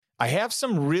I have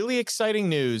some really exciting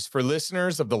news for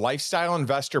listeners of the Lifestyle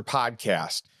Investor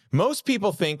podcast. Most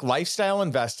people think lifestyle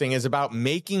investing is about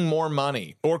making more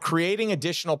money or creating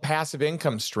additional passive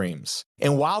income streams.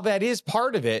 And while that is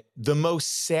part of it, the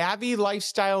most savvy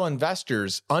lifestyle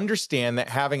investors understand that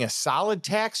having a solid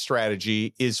tax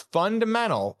strategy is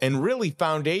fundamental and really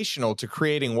foundational to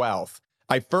creating wealth.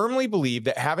 I firmly believe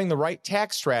that having the right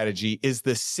tax strategy is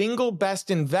the single best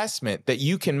investment that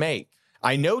you can make.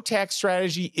 I know tax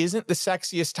strategy isn't the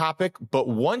sexiest topic, but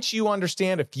once you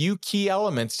understand a few key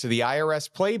elements to the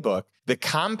IRS playbook, the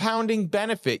compounding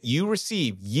benefit you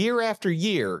receive year after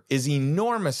year is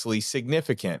enormously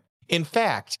significant. In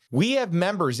fact, we have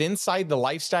members inside the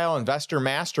Lifestyle Investor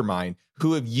Mastermind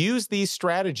who have used these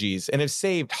strategies and have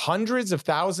saved hundreds of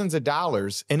thousands of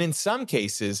dollars, and in some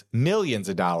cases, millions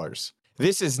of dollars.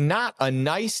 This is not a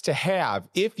nice to have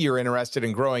if you're interested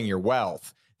in growing your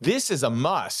wealth. This is a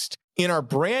must. In our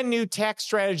brand new tax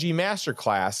strategy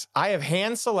masterclass, I have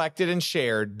hand-selected and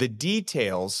shared the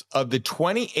details of the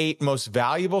 28 most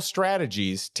valuable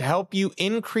strategies to help you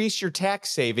increase your tax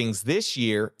savings this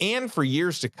year and for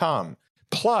years to come.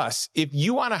 Plus, if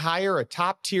you want to hire a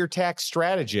top-tier tax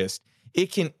strategist,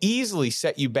 it can easily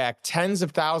set you back tens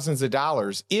of thousands of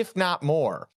dollars, if not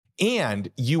more.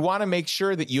 And you want to make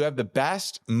sure that you have the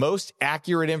best, most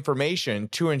accurate information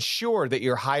to ensure that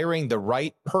you're hiring the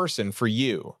right person for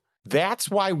you. That's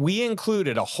why we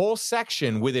included a whole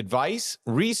section with advice,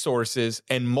 resources,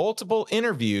 and multiple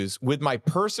interviews with my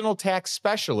personal tax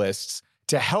specialists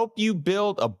to help you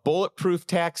build a bulletproof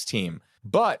tax team,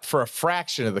 but for a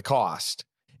fraction of the cost.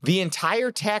 The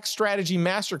entire tax strategy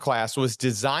masterclass was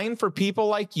designed for people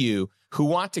like you who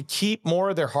want to keep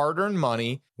more of their hard-earned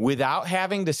money without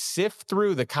having to sift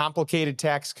through the complicated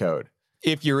tax code.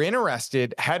 If you're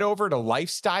interested, head over to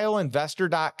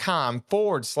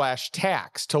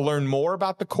lifestyleinvestor.com/tax to learn more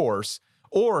about the course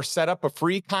or set up a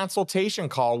free consultation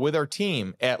call with our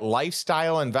team at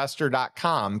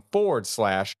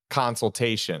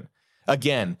lifestyleinvestor.com/consultation.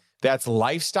 Again, that's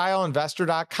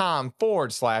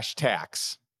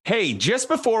lifestyleinvestor.com/tax. Hey, just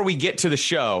before we get to the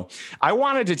show, I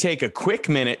wanted to take a quick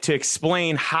minute to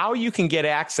explain how you can get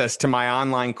access to my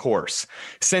online course.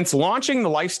 Since launching the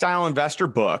Lifestyle Investor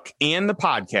book and the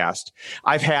podcast,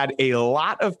 I've had a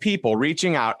lot of people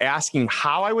reaching out asking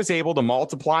how I was able to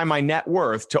multiply my net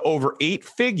worth to over 8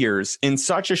 figures in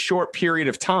such a short period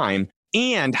of time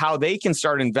and how they can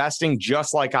start investing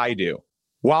just like I do.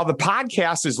 While the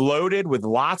podcast is loaded with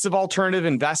lots of alternative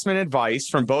investment advice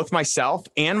from both myself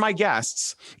and my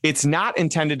guests, it's not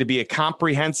intended to be a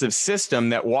comprehensive system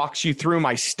that walks you through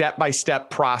my step-by-step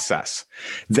process.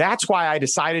 That's why I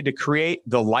decided to create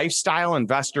the Lifestyle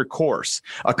Investor course,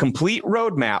 a complete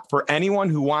roadmap for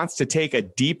anyone who wants to take a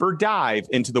deeper dive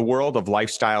into the world of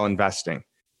lifestyle investing.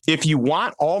 If you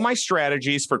want all my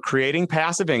strategies for creating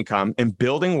passive income and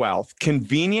building wealth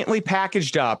conveniently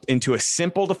packaged up into a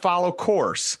simple to follow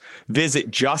course,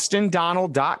 visit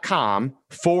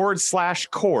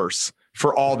justindonald.com/course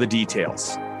for all the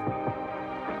details.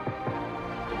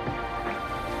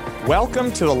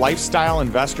 Welcome to the Lifestyle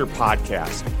Investor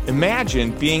Podcast.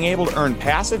 Imagine being able to earn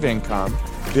passive income,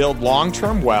 build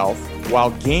long-term wealth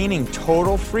while gaining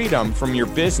total freedom from your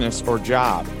business or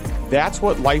job. That's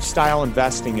what lifestyle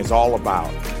investing is all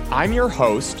about. I'm your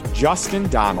host, Justin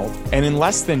Donald, and in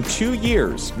less than 2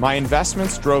 years, my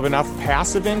investments drove enough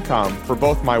passive income for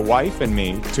both my wife and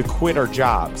me to quit our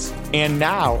jobs. And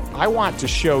now I want to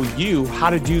show you how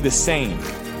to do the same.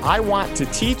 I want to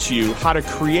teach you how to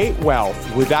create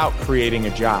wealth without creating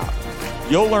a job.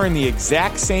 You'll learn the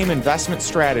exact same investment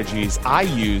strategies I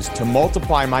used to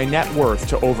multiply my net worth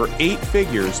to over 8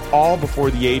 figures all before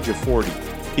the age of 40.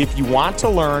 If you want to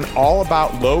learn all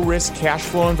about low-risk cash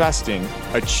flow investing,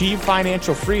 achieve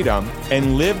financial freedom,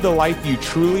 and live the life you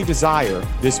truly desire,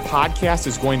 this podcast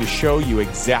is going to show you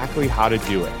exactly how to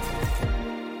do it.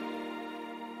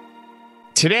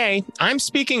 Today, I'm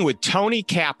speaking with Tony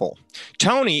Cappell.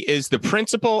 Tony is the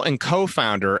principal and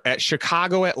co-founder at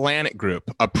Chicago Atlantic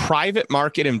Group, a private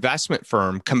market investment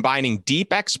firm combining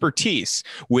deep expertise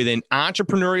with an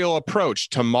entrepreneurial approach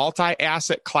to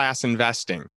multi-asset class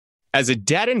investing. As a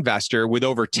debt investor with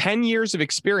over 10 years of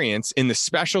experience in the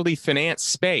specialty finance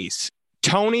space,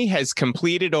 Tony has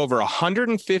completed over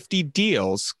 150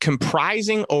 deals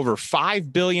comprising over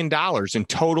 $5 billion in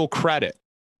total credit.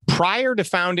 Prior to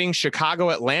founding Chicago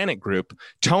Atlantic Group,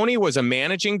 Tony was a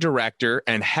managing director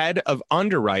and head of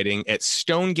underwriting at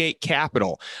Stonegate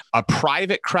Capital, a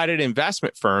private credit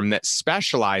investment firm that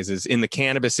specializes in the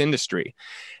cannabis industry.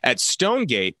 At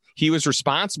Stonegate, he was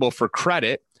responsible for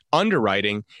credit,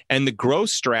 underwriting, and the growth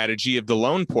strategy of the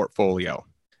loan portfolio.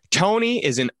 Tony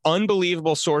is an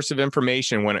unbelievable source of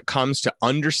information when it comes to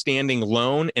understanding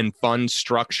loan and fund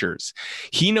structures.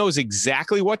 He knows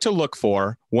exactly what to look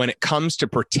for when it comes to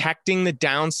protecting the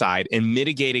downside and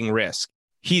mitigating risk.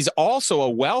 He's also a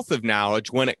wealth of knowledge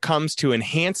when it comes to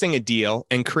enhancing a deal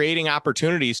and creating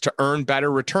opportunities to earn better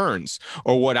returns,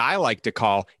 or what I like to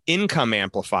call income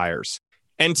amplifiers.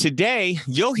 And today,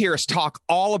 you'll hear us talk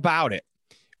all about it.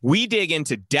 We dig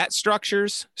into debt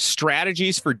structures,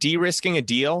 strategies for de-risking a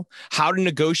deal, how to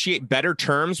negotiate better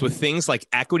terms with things like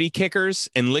equity kickers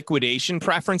and liquidation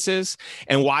preferences,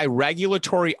 and why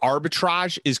regulatory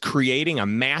arbitrage is creating a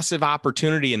massive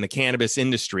opportunity in the cannabis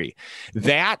industry.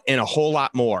 That and a whole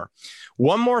lot more.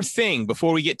 One more thing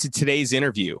before we get to today's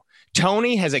interview.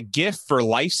 Tony has a gift for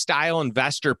Lifestyle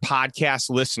Investor podcast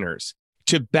listeners.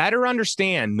 To better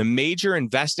understand the major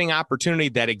investing opportunity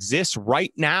that exists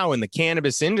right now in the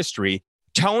cannabis industry,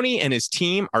 Tony and his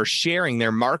team are sharing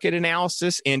their market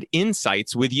analysis and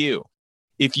insights with you.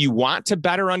 If you want to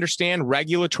better understand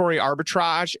regulatory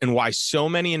arbitrage and why so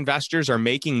many investors are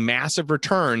making massive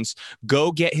returns,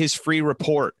 go get his free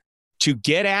report. To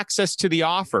get access to the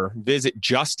offer, visit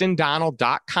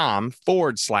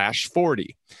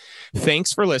justindonald.com/40.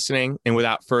 Thanks for listening, and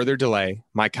without further delay,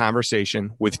 my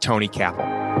conversation with Tony Cappell.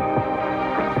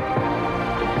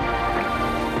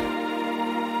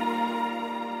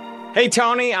 Hey,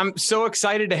 Tony, I'm so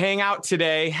excited to hang out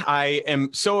today. I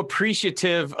am so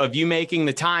appreciative of you making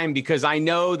the time because I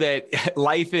know that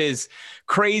life is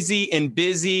crazy and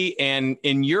busy, and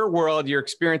in your world, you're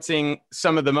experiencing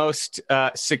some of the most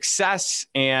success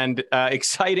and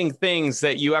exciting things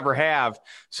that you ever have.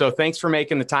 So thanks for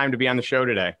making the time to be on the show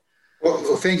today.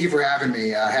 Well, thank you for having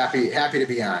me. Happy to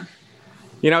be on.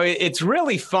 You know, it's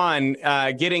really fun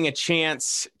getting a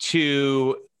chance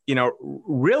to,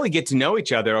 really get to know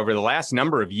each other over the last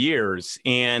number of years.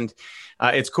 And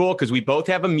it's cool because we both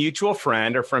have a mutual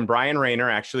friend. Our friend Brian Rayner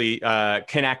actually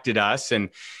connected us. And,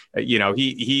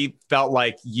 he felt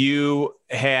like you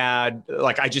had,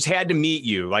 I just had to meet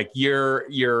you. Like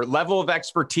your level of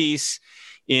expertise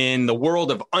in the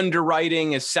world of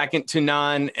underwriting is second to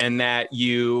none, and that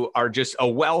you are just a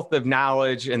wealth of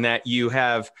knowledge and that you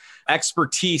have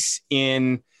expertise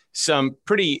in some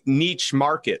pretty niche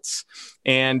markets.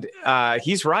 And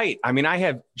he's right. I mean, I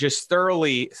have just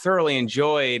thoroughly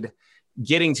enjoyed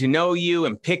getting to know you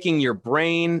and picking your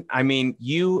brain. I mean,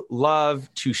 you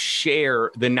love to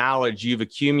share the knowledge you've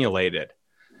accumulated.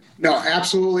 No,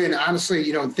 absolutely. And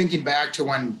honestly, thinking back to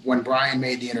when Brian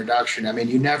made the introduction, I mean,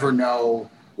 you never know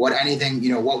what anything,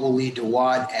 what will lead to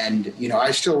what. And,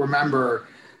 I still remember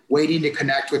waiting to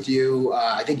connect with you.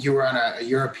 I think you were on a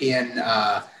European,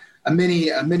 a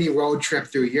mini road trip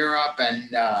through Europe. And,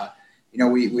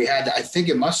 we had, I think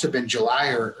it must have been July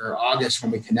or August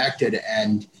when we connected.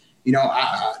 And,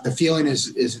 the feeling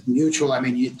is mutual. I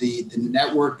mean, the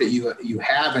network that you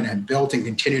have and have built and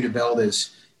continue to build is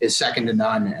second to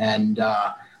none. And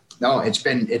no, it's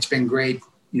been great,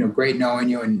 great knowing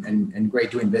you and great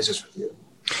doing business with you.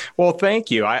 Well, thank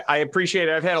you. I appreciate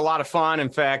it. I've had a lot of fun. In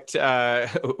fact,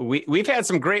 we've had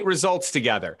some great results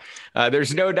together.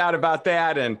 There's no doubt about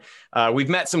that. And we've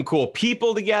met some cool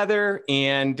people together.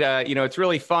 And, it's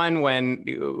really fun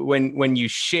when you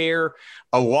share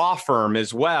a law firm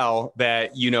as well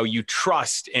that, you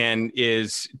trust and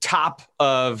is top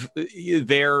of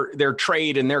their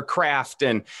trade and their craft.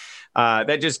 And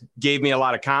that just gave me a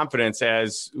lot of confidence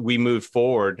as we moved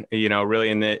forward, really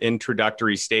in the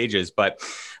introductory stages. But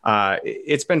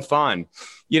it's been fun.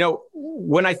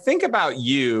 When I think about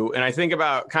you and I think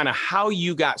about kind of how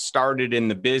you got started in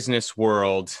the business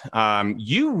world,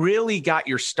 you really got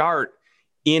your start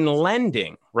in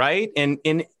lending, right? And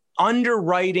in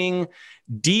underwriting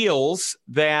deals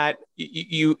that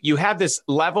you have this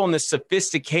level and this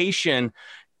sophistication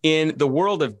in the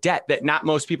world of debt that not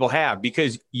most people have,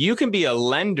 because you can be a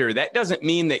lender. That doesn't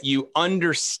mean that you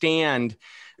understand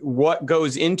what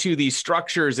goes into these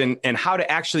structures and how to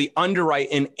actually underwrite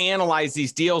and analyze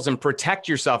these deals and protect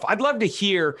yourself. I'd love to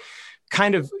hear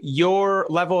kind of your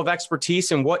level of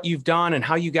expertise and what you've done and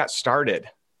how you got started.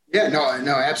 Yeah,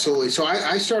 no, absolutely. So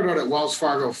I started out at Wells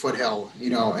Fargo Foothill,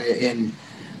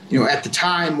 at the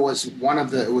time it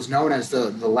was known as the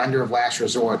lender of last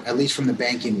resort, at least from the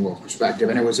banking world perspective.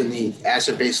 And it was in the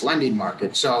asset-based lending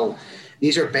market. So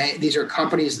these are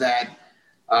companies that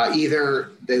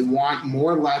either they want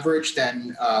more leverage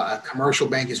than a commercial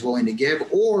bank is willing to give,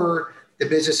 or the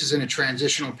business is in a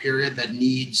transitional period that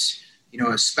needs,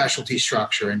 a specialty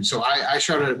structure. And so I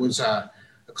started, was a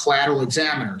collateral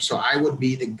examiner. So I would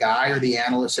be the guy or the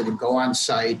analyst that would go on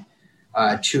site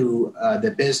to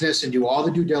the business and do all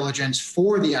the due diligence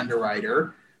for the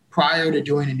underwriter prior to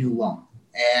doing a new loan.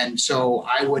 And so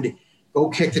I would go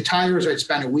kick the tires. I'd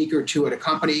spend a week or two at a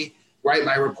company, write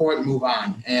my report, and move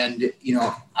on. And,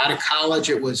 out of college,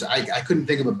 I couldn't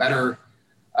think of a better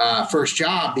first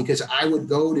job, because I would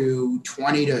go to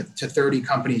 20 to 30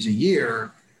 companies a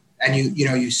year, and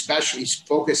you especially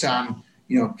focus on,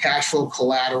 cash flow,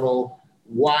 collateral.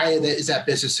 Why is that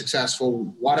business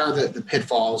successful? What are the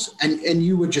pitfalls? And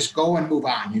you would just go and move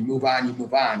on. You move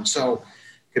on. So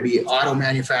it could be auto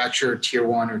manufacturer, tier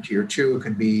 1 or tier 2. It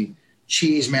could be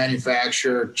cheese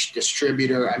manufacturer,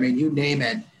 distributor. I mean, you name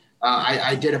it.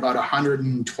 I did about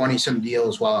 120 some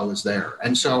deals while I was there.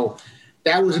 And so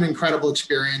that was an incredible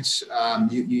experience.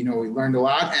 We learned a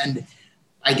lot. And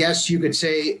I guess you could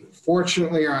say,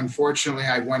 fortunately or unfortunately,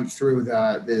 I went through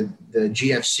the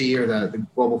GFC, or the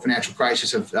global financial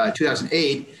crisis of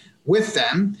 2008 with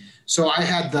them. So I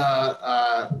had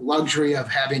the luxury of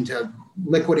having to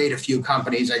liquidate a few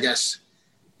companies. I guess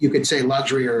you could say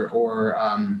luxury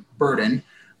or burden,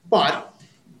 but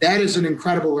that is an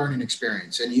incredible learning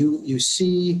experience. And you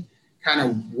see kind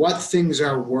of what things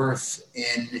are worth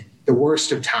in the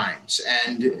worst of times.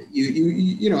 And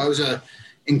it was a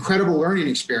incredible learning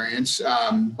experience,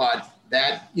 but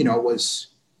that was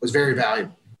very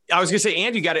valuable. I was going to say,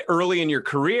 and you got it early in your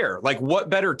career. Like, what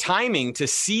better timing to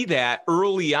see that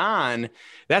early on?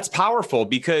 That's powerful,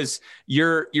 because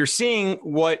you're seeing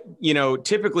what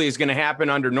typically is going to happen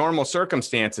under normal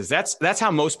circumstances. That's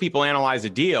how most people analyze a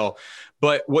deal.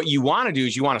 But what you want to do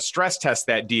is you want to stress test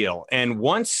that deal. And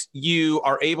once you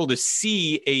are able to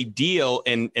see a deal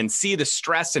and see the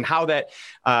stress and how that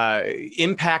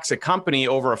impacts a company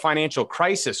over a financial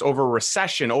crisis, over a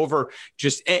recession, over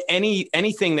just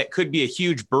anything that could be a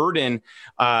huge burden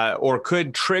or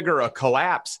could trigger a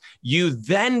collapse, you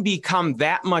then become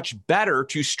that much better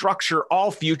to structure all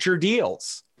future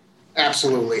deals.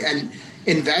 Absolutely. And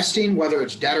investing, whether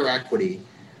it's debt or equity,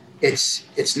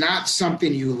 it's not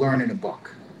something you learn in a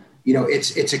book.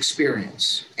 It's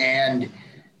experience. And,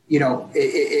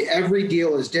 every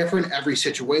deal is different. Every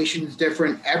situation is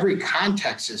different. Every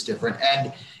context is different.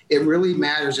 And it really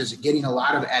matters is getting a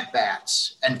lot of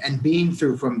at-bats and being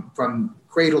through from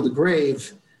cradle to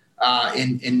grave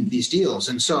in these deals.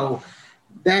 And so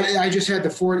that I just had the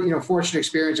fortunate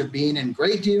experience of being in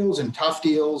great deals and tough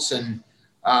deals. And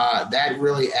that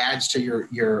really adds to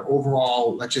your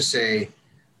overall, let's just say,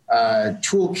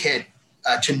 toolkit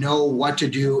to know what to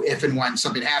do if and when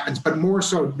something happens, but more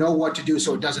so know what to do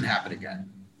so it doesn't happen again.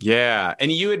 Yeah.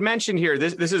 And you had mentioned here,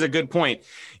 this is a good point.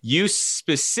 You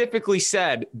specifically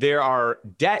said there are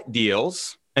debt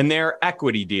deals and there are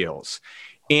equity deals.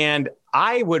 And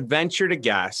I would venture to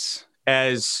guess,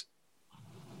 as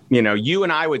you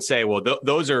and I would say, well,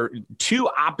 those are two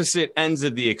opposite ends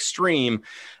of the extreme.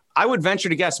 I would venture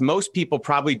to guess most people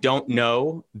probably don't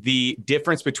know the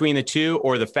difference between the two,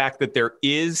 or the fact that there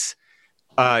is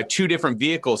two different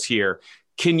vehicles here.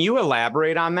 Can you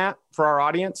elaborate on that for our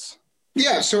audience?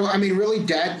 Yeah. So, really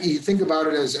debt, you think about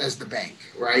it as the bank,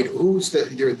 right? Who's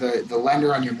the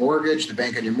lender on your mortgage, the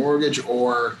bank on your mortgage,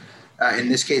 or in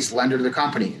this case, lender to the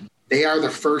company. They are the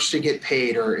first to get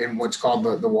paid, or in what's called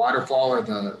the waterfall or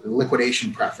the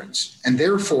liquidation preference. And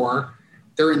therefore,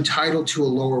 they're entitled to a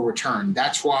lower return.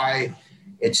 That's why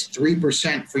it's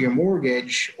 3% for your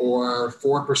mortgage or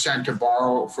 4% to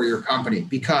borrow for your company,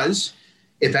 because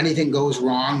if anything goes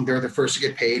wrong, they're the first to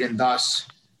get paid, and thus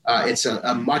it's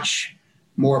a much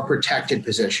more protected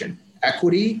position.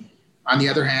 Equity, on the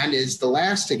other hand, is the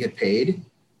last to get paid,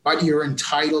 but you're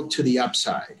entitled to the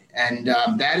upside. And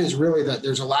that is really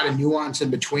there's a lot of nuance in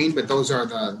between, but those are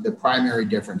the primary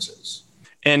differences.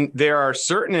 And there are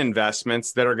certain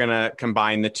investments that are going to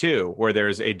combine the two, where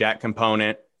there's a debt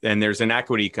component and there's an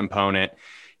equity component.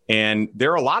 And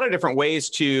there are a lot of different ways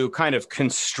to kind of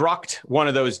construct one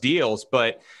of those deals.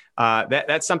 But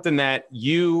that's something that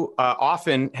you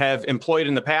often have employed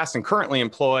in the past and currently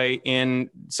employ in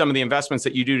some of the investments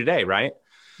that you do today, right?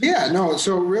 Yeah, no.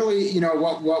 So really,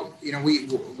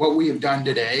 what we have done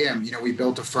today, and we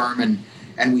built a firm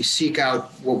and we seek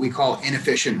out what we call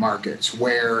inefficient markets,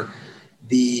 where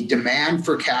the demand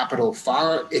for capital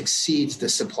far exceeds the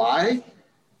supply,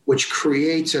 which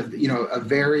creates a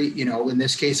very, in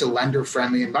this case, a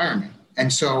lender-friendly environment.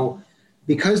 And so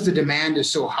because the demand is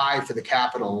so high for the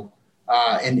capital,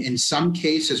 and in some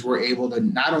cases, we're able to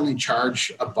not only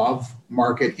charge above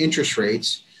market interest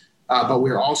rates, but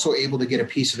we're also able to get a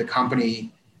piece of the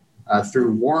company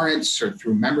through warrants or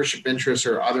through membership interests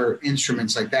or other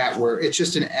instruments like that, where it's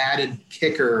just an added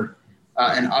kicker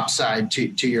and upside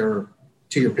to your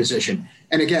position.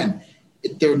 And again,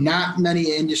 there are not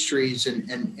many industries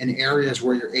and areas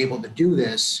where you're able to do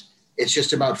this. It's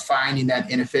just about finding that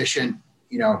inefficient,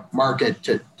 market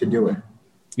to do it.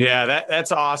 Yeah,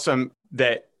 that's awesome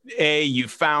that A, you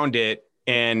found it,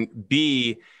 and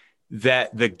B,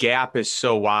 that the gap is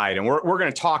so wide. And we're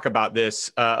going to talk about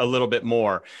this a little bit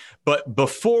more. But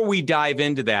before we dive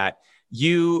into that,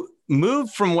 you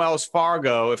moved from Wells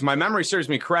Fargo, if my memory serves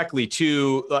me correctly,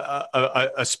 to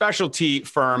a specialty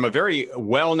firm, a very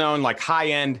well-known, like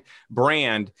high-end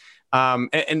brand.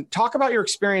 And talk about your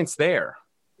experience there.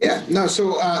 Yeah, no.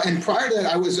 So, and prior to that,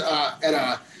 I was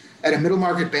at a middle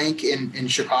market bank in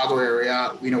Chicago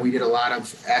area. You know, we did a lot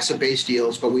of asset-based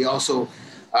deals, but we also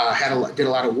did a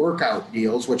lot of workout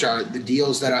deals, which are the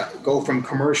deals that go from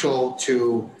commercial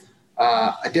to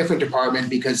a different department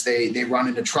because they run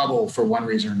into trouble for one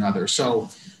reason or another. So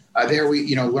there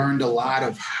we learned a lot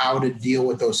of how to deal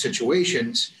with those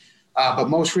situations. But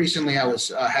most recently, I was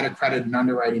head of credit and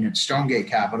underwriting at Stonegate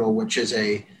Capital, which is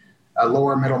a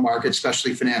lower middle market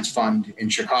specialty finance fund in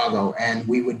Chicago, and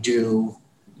we would do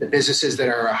the businesses that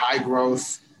are a high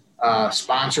growth,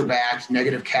 sponsor backed,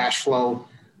 negative cash flow.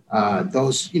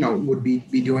 Those would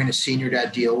be doing a senior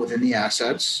debt deal within the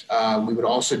assets. We would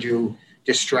also do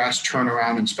distressed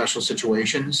turnaround in special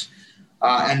situations,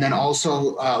 and then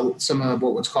also some of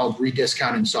what's called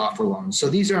rediscount and software loans. So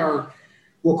these are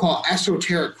we'll call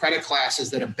esoteric credit classes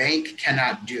that a bank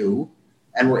cannot do,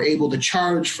 and we're able to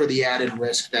charge for the added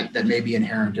risk that may be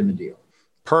inherent in the deal.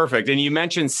 Perfect. And you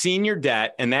mentioned senior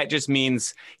debt, and that just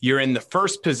means you're in the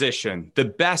first position, the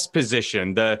best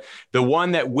position, the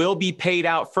one that will be paid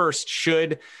out first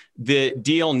should the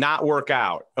deal not work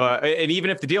out. And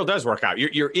even if the deal does work out,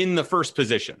 you're in the first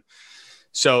position.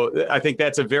 So I think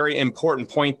that's a very important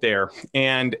point there.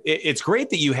 And it's great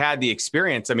that you had the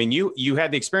experience. I mean, you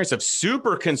had the experience of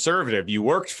super conservative. You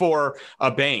worked for a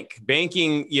bank.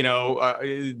 Banking,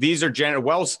 these are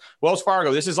Wells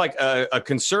Fargo. This is like a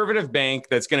conservative bank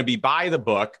that's going to be by the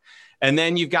book. And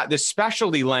then you've got this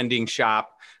specialty lending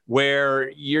shop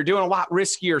where you're doing a lot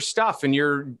riskier stuff and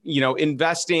you're,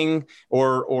 investing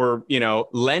or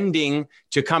lending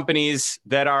to companies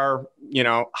that are,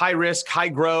 high risk, high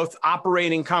growth,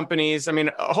 operating companies. I mean,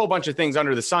 a whole bunch of things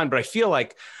under the sun, but I feel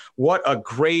like what a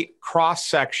great cross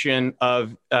section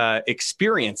of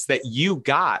experience that you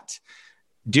got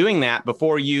doing that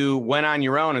before you went on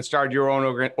your own and started your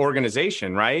own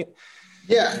organization, right?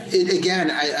 Yeah.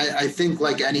 I think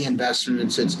like any investment,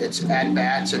 it's at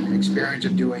bats and experience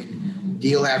of doing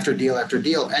deal after deal after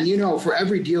deal. And, for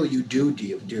every deal you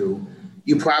do,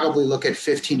 you probably look at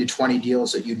 15 to 20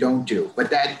 deals that you don't do.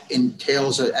 But that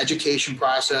entails an education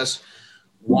process.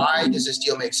 Why does this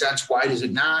deal make sense? Why does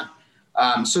it not?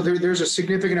 So there's a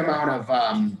significant amount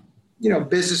of,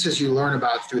 businesses you learn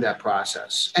about through that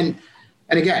process. And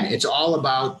again, it's all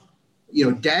about,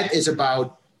 debt is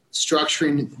about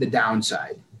structuring the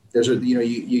downside.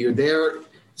 You're there.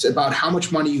 It's about how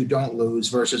much money you don't lose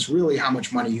versus really how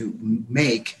much money you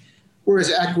make,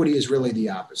 whereas equity is really the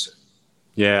opposite.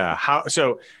 Yeah.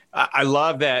 So I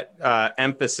love that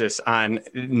emphasis on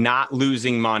not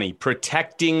losing money,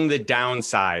 protecting the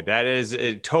downside. That is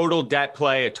a total debt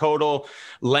play, a total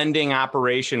lending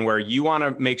operation where you want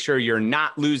to make sure you're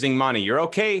not losing money. You're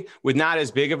okay with not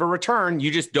as big of a return.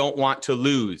 You just don't want to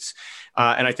lose.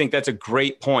 And I think that's a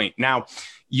great point. Now,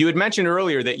 you had mentioned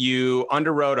earlier that you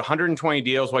underwrote 120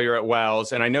 deals while you're at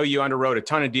Wells, and I know you underwrote a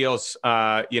ton of deals,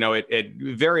 at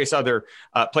various other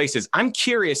places. I'm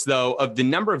curious, though, of the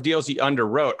number of deals you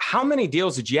underwrote. How many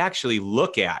deals did you actually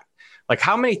look at? Like,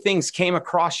 how many things came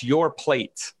across your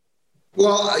plate?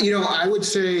 Well, I would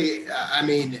say,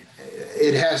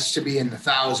 it has to be in the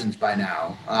thousands by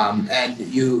now. And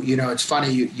it's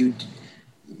funny,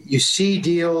 you see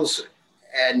deals.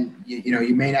 And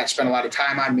you may not spend a lot of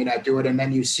time on, may not do it, and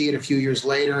then you see it a few years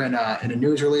later in a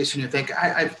news release, and you think,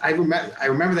 I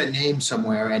remember that name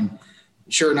somewhere. And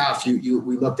sure enough, we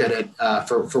looked at it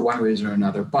for one reason or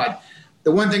another. But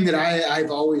the one thing that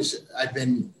I've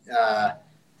been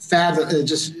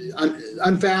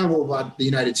unfathomable about the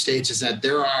United States is that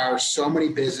there are so many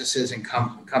businesses and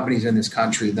companies in this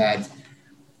country that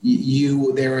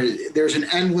there's an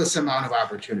endless amount of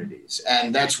opportunities,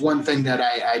 and that's one thing that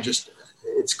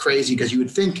it's crazy because you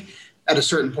would think at a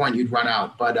certain point you'd run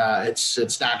out, but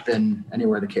it's not been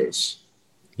anywhere the case.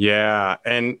 Yeah.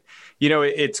 And,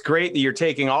 it's great that you're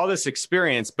taking all this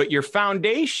experience, but your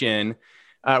foundation,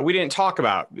 we didn't talk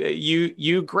about.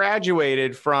 You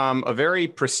graduated from a very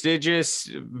prestigious,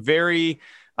 very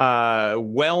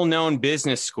well-known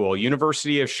business school,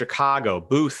 University of Chicago,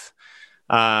 Booth.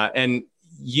 And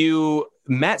you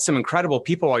met some incredible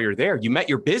people while you're there. You met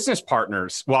your business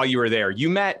partners while you were there. You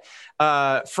met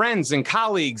friends and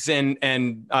colleagues and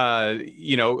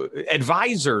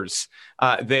advisors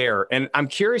there. And I'm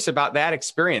curious about that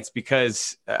experience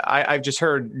because I've just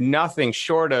heard nothing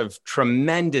short of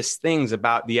tremendous things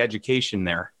about the education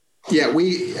there. Yeah,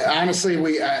 we honestly,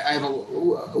 we have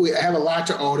a lot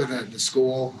to owe to the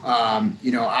school. But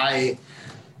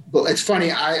it's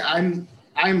funny.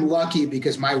 I'm lucky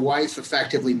because my wife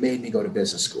effectively made me go to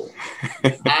business school.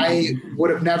 I would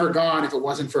have never gone if it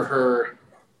wasn't for her,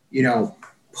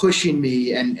 pushing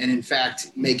me and in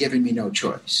fact, giving me no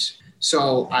choice.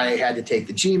 So I had to take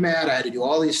the GMAT. I had to do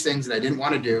all these things that I didn't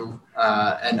want to do.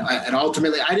 And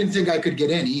ultimately, I didn't think I could get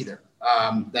in either.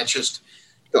 That's just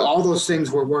all those things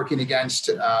were working against,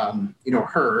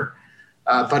 her.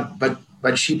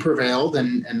 But she prevailed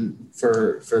and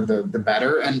for the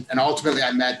better. And ultimately,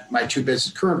 I met my two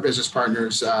current business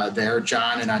partners there,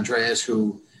 John and Andreas,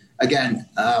 who, again,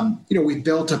 we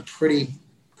built a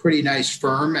pretty nice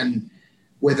firm. And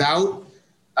without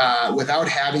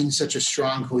having such a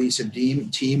strong cohesive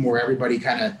team where everybody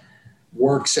kind of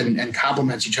works and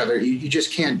complements each other, you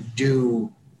just can't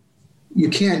do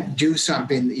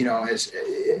something, as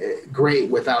great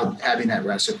without having that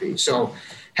recipe. So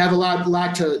have a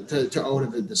lot to owe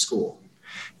to the school.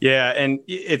 Yeah. And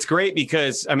it's great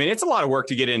because, it's a lot of work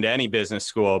to get into any business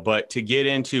school, but to get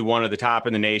into one of the top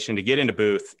in the nation, to get into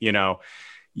Booth,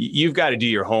 you've got to do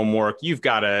your homework. You've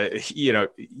got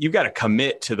to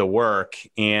commit to the work,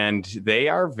 and they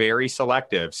are very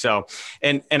selective. So,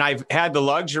 and I've had the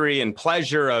luxury and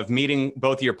pleasure of meeting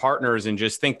both of your partners and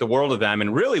just think the world of them.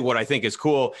 And really what I think is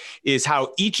cool is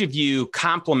how each of you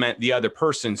complement the other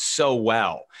person so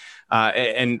well.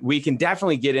 And we can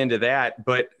definitely get into that,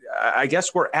 but I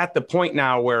guess we're at the point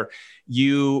now where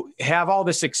you have all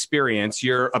this experience.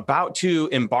 You're about to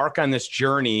embark on this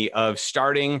journey of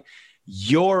starting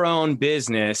your own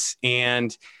business.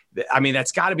 And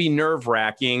that's got to be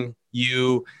nerve-wracking.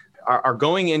 You are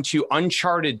going into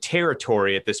uncharted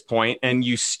territory at this point, and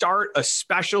you start a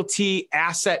specialty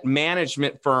asset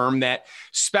management firm that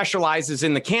specializes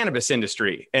in the cannabis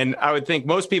industry. And I would think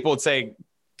most people would say,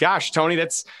 gosh, Tony,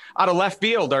 that's out of left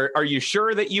field. Are you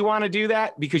sure that you want to do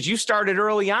that? Because you started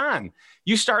early on.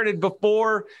 You started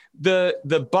before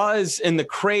the buzz and the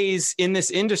craze in this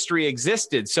industry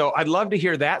existed. So I'd love to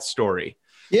hear that story.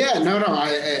 Yeah, no.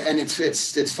 And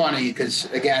it's funny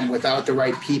because, again, without the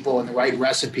right people and the right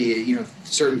recipe,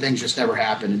 certain things just never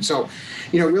happen. And so,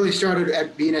 really started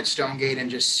at being at Stonegate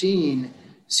and just seeing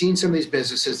some of these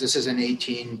businesses. This is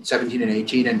in 17 and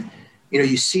 18. And,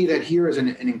 you see that here is an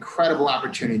incredible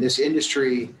opportunity. This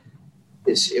industry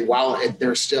is,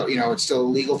 there's still, it's still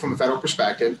illegal from a federal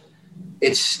perspective.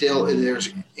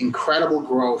 There's incredible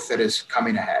growth that is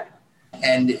coming ahead.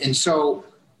 And so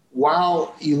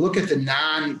while you look at the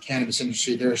non-cannabis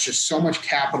industry, there's just so much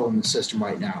capital in the system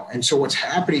right now. And so what's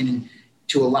happening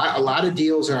to a lot of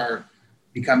deals are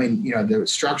becoming, the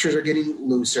structures are getting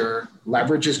looser,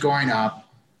 leverage is going up,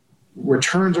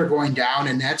 returns are going down,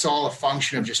 and that's all a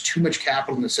function of just too much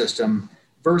capital in the system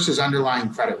versus underlying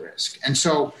credit risk. And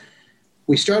so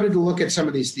we started to look at some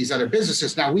of these other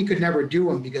businesses. Now, we could never do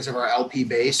them because of our LP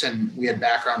base, and we had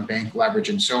background bank leverage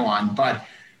and so on. But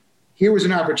here was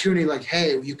an opportunity like,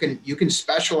 hey, you can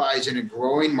specialize in a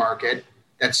growing market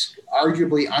that's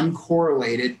arguably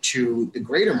uncorrelated to the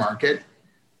greater market,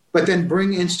 but then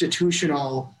bring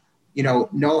institutional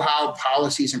know-how,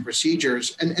 policies, and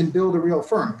procedures and build a real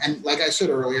firm. And like I said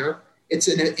earlier, it's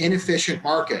an inefficient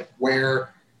market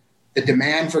where the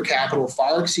demand for capital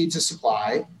far exceeds the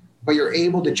supply, but you're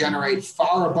able to generate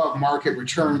far above market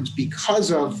returns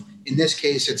because of, in this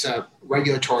case, it's a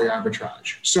regulatory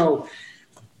arbitrage. So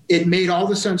it made all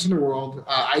the sense in the world.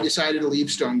 I decided to leave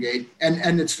Stonegate.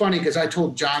 And it's funny because I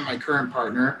told John, my current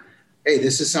partner, hey,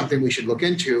 this is something we should look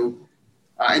into.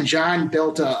 And John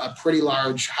built a pretty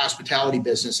large hospitality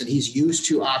business, and he's used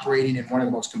to operating in one of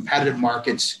the most competitive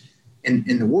markets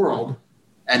in the world.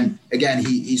 And again,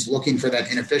 he's looking for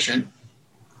that inefficient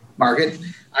market.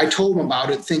 I told him about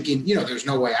it thinking, there's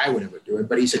no way I would ever do it.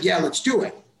 But he said, yeah, let's do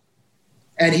it.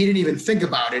 And he didn't even think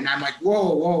about it. And I'm like,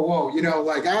 whoa,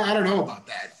 I don't know about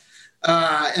that.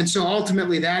 And so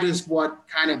ultimately that is what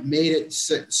kind of made it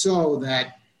so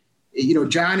that,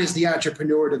 John is the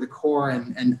entrepreneur to the core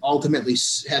and ultimately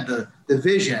had the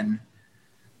vision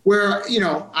where,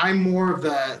 I'm more of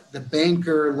the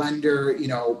banker, lender,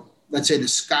 let's say the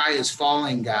sky is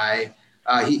falling guy.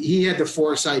 He had the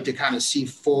foresight to kind of see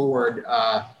forward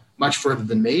much further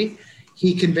than me.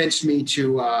 He convinced me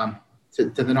to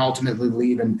then ultimately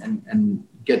leave and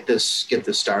get this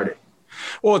started.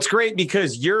 Well, it's great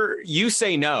because you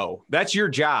say no. That's your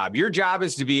job. Your job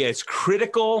is to be as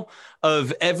critical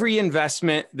of every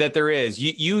investment that there is.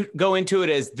 You go into it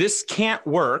as this can't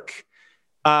work.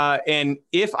 And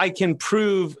if I can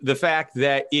prove the fact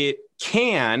that it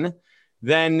can,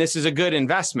 then this is a good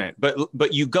investment.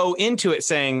 But you go into it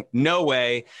saying, no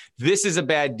way, this is a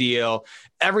bad deal.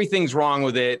 Everything's wrong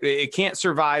with it. It can't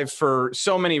survive for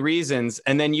so many reasons.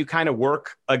 And then you kind of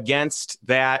work against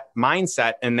that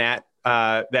mindset and that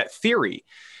theory.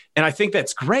 And I think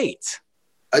that's great.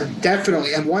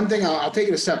 Definitely. And one thing, I'll take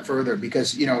it a step further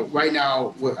because, right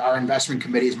now our investment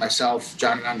committee is myself,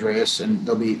 John and Andreas, and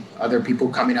there'll be other people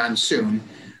coming on soon.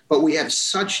 But we have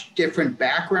such different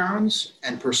backgrounds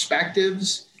and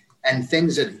perspectives and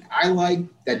things that I like,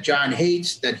 that John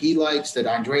hates, that he likes, that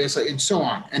Andreas likes, and so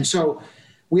on. And so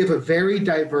we have a very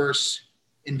diverse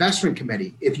investment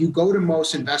committee. If you go to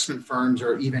most investment firms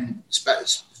or even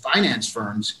finance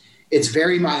firms, it's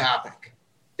very myopic.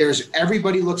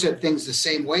 Everybody looks at things the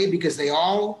same way because they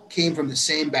all came from the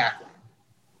same background.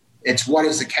 It's what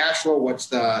is the cash flow, what's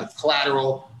the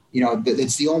collateral,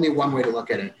 it's the only one way to look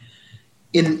at it.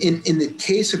 In the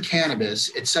case of cannabis,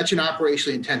 it's such an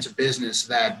operationally intensive business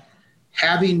that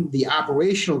having the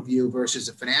operational view versus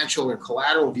the financial or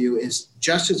collateral view is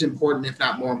just as important, if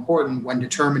not more important, when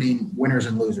determining winners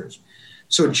and losers.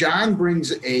 So John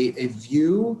brings a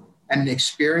view and an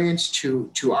experience to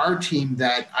our team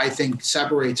that I think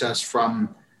separates us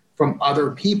from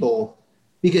other people,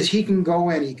 because he can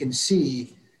go in, he can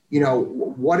see,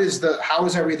 how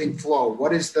is everything flow?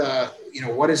 What is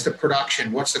the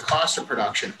production? What's the cost of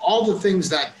production? All the things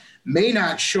that may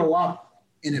not show up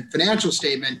in a financial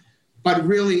statement, but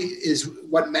really is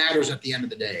what matters at the end of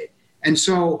the day. And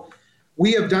so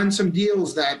we have done some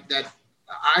deals that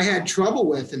I had trouble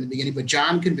with in the beginning, but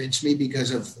John convinced me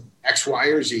because of X, Y,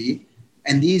 or Z.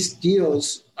 And these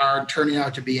deals are turning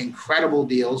out to be incredible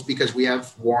deals because we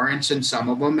have warrants in some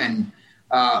of them, and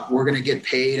we're going to get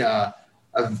paid an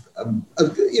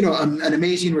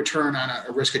amazing return on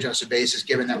a risk-adjusted basis,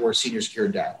 given that we're senior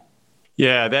secured debt.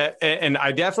 Yeah, and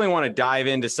I definitely want to dive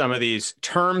into some of these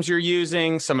terms you're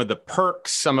using, some of the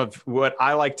perks, some of what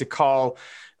I like to call,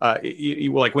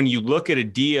 like when you look at a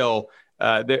deal,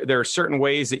 there are certain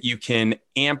ways that you can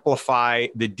amplify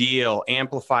the deal,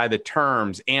 amplify the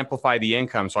terms, amplify the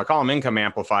income. So I call them income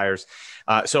amplifiers.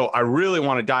 So I really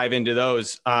want to dive into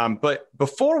those. But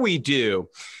before we do,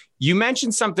 you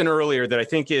mentioned something earlier that I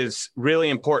think is really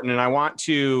important, and I want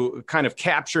to kind of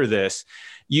capture this.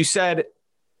 You said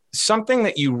something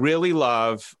that you really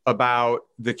love about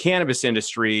the cannabis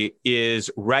industry is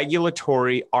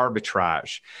regulatory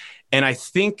arbitrage. And I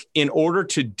think in order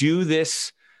to do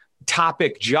this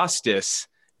topic justice,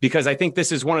 because I think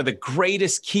this is one of the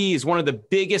greatest keys, one of the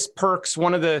biggest perks,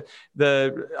 one of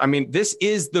this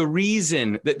is the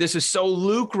reason that this is so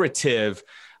lucrative.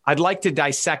 I'd like to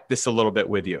dissect this a little bit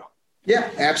with you.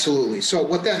 Yeah, absolutely. So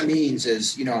what that means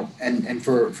is, and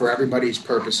for everybody's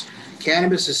purpose,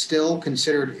 cannabis is still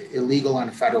considered illegal on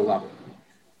a federal level.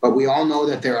 But we all know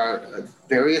that there are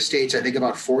various states, I think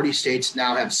about 40 states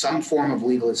now, have some form of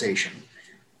legalization.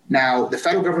 Now, the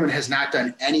federal government has not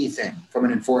done anything from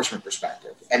an enforcement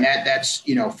perspective. And that's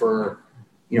for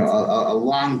a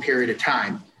long period of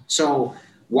time. So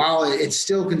while it's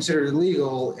still considered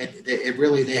illegal, it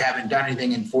really, they haven't done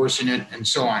anything enforcing it and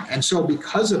so on. And so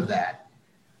because of that,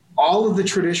 all of the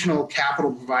traditional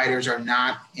capital providers are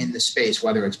not in the space,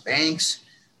 whether it's banks,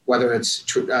 whether it's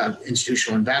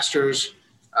institutional investors,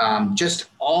 just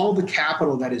all the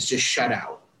capital that is just shut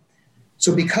out.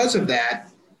 So because of that,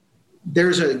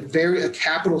 there's a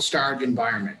capital-starved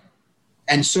environment.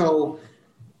 And so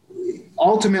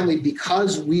ultimately,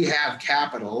 because we have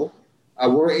capital,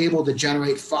 we're able to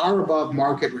generate far above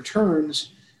market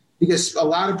returns because a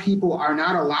lot of people are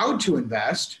not allowed to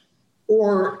invest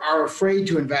or are afraid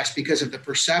to invest because of the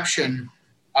perception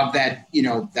of that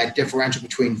differential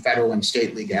between federal and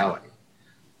state legality.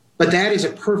 But that is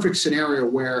a perfect scenario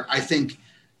where I think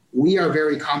we are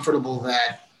very comfortable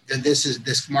that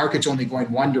this market's only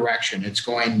going one direction. It's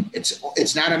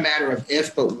not a matter of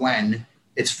if, but when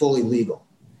it's fully legal.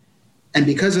 And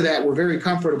because of that, we're very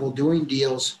comfortable doing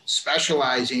deals,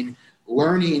 specializing,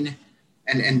 learning,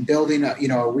 and building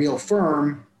a real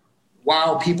firm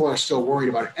while people are still worried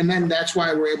about it. And then that's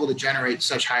why we're able to generate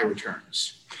such high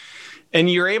returns. And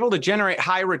you're able to generate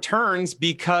high returns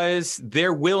because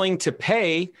they're willing to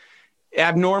pay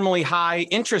abnormally high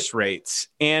interest rates.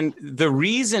 And the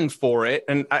reason for it,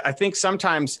 and I think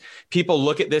sometimes people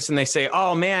look at this and they say,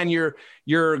 oh man,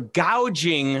 you're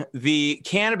gouging the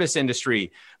cannabis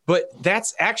industry. But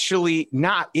that's actually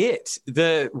not it.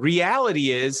 The reality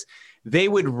is they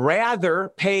would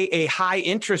rather pay a high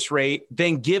interest rate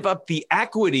than give up the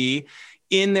equity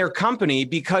in their company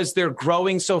because they're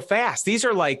growing so fast. These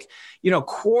are like,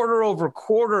 quarter over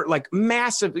quarter, like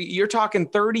massive. You're talking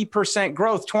 30%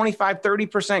 growth, 25,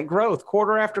 30% growth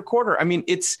quarter after quarter. I mean,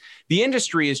 the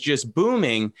industry is just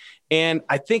booming. And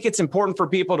I think it's important for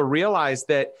people to realize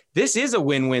that this is a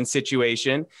win-win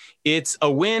situation. It's a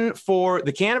win for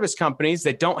the cannabis companies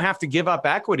that don't have to give up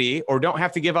equity or don't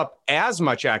have to give up as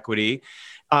much equity.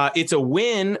 It's a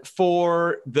win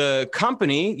for the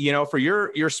company, for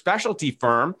your specialty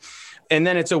firm. And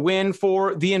then it's a win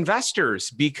for the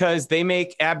investors because they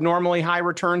make abnormally high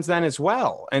returns then as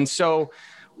well. And so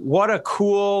what a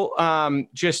cool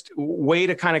just way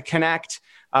to kind of connect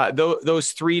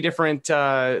those three different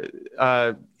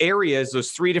areas,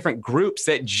 those three different groups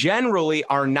that generally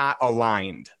are not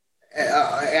aligned.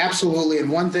 Absolutely.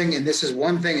 And one thing, and this is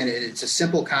one thing, and it's a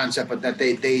simple concept, but that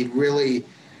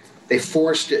they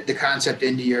forced the concept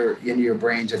into your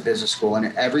brains at business school,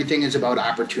 and everything is about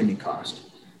opportunity cost.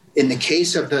 In the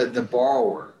case of the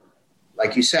borrower,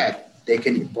 like you said, they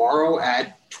can borrow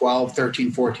at 12,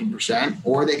 13, 14%,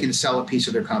 or they can sell a piece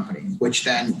of their company, which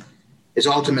then is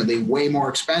ultimately way more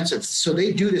expensive. So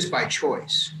they do this by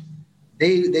choice.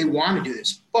 They want to do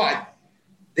this, but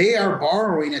they are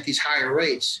borrowing at these higher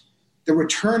rates. The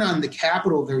return on the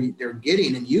capital they're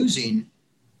getting and using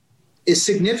is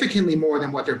significantly more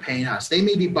than what they're paying us. They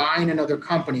may be buying another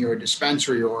company or a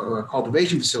dispensary or a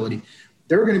cultivation facility.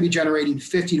 They're going to be generating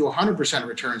 50 to 100%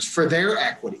 returns for their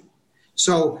equity.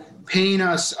 So paying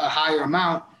us a higher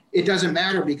amount, it doesn't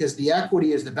matter because the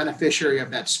equity is the beneficiary of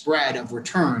that spread of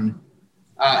return.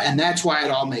 And that's why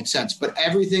it all makes sense. But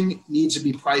everything needs to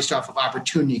be priced off of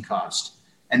opportunity cost.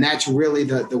 And that's really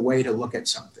the way to look at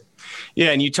something.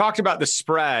 Yeah. And you talked about the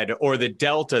spread or the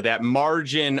delta, that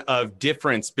margin of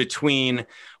difference between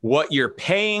what you're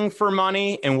paying for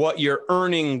money and what you're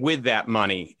earning with that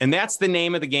money. And that's the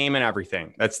name of the game in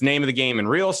everything. That's the name of the game in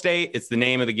real estate. It's the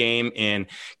name of the game in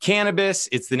cannabis.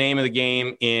 It's the name of the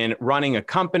game in running a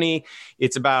company.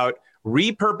 It's about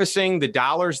repurposing the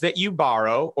dollars that you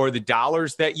borrow or the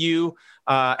dollars that you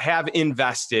have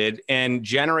invested and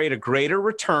generate a greater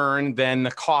return than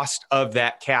the cost of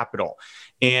that capital.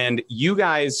 And you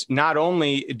guys not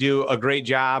only do a great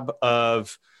job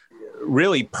of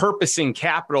really purposing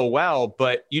capital well,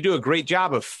 but you do a great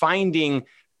job of finding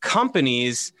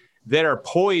companies that are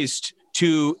poised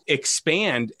to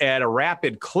expand at a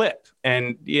rapid clip.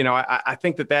 And, I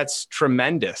think that that's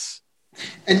tremendous.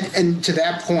 And to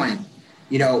that point,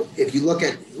 if you look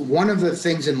at one of the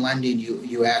things in lending,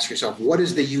 you ask yourself, what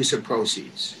is the use of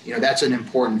proceeds? That's an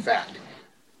important fact.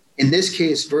 In this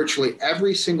case, virtually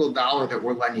every single dollar that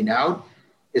we're lending out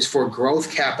is for growth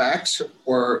CapEx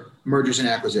or mergers and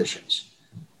acquisitions.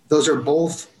 Those are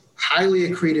both highly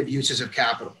accretive uses of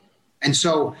capital. And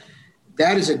so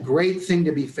that is a great thing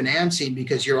to be financing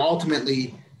because you're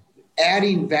ultimately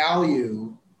adding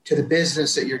value to the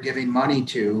business that you're giving money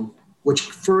to, which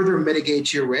further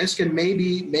mitigates your risk and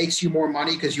maybe makes you more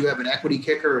money because you have an equity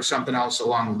kicker or something else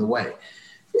along the way.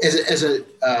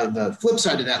 The flip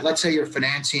side of that, let's say you're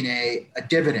financing a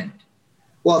dividend.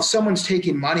 Well, if someone's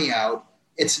taking money out,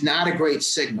 it's not a great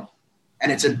signal.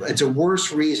 And it's a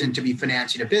worse reason to be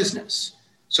financing a business.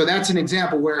 So that's an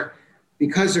example where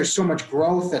because there's so much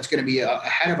growth that's going to be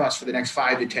ahead of us for the next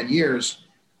 5 to 10 years,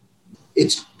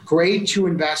 it's great to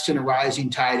invest in a rising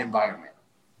tide environment.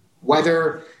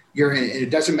 Whether you're in, it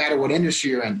doesn't matter what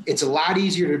industry you're in, it's a lot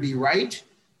easier to be right,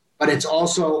 but it's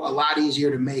also a lot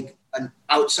easier to make an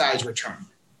outsized return.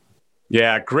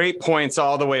 Yeah, great points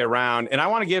all the way around. And I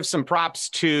want to give some props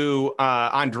to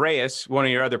Andreas, one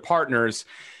of your other partners,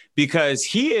 because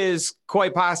he is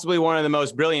quite possibly one of the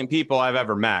most brilliant people I've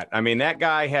ever met. I mean, that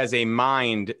guy has a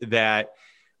mind that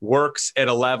works at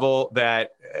a level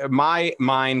that my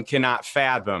mind cannot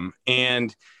fathom.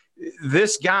 And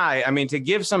this guy, to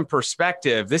give some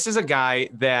perspective, this is a guy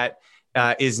that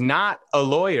is not a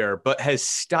lawyer, but has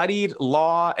studied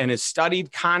law and has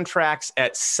studied contracts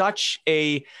at such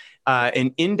an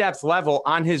in-depth level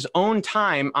on his own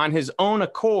time, on his own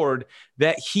accord,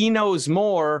 that he knows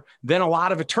more than a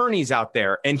lot of attorneys out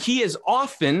there. And he is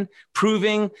often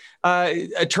proving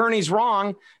attorneys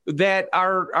wrong that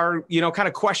are kind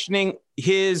of questioning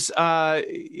his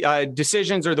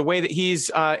decisions or the way that he's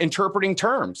interpreting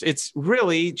terms. It's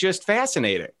really just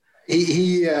fascinating.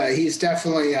 He's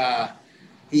definitely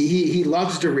he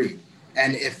loves to read,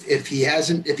 and if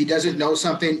he doesn't know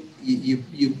something,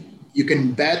 you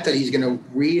can bet that he's going to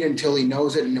read until he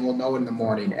knows it, and then we'll know it in the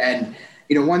morning. And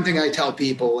one thing I tell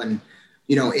people, and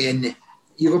in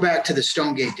you go back to the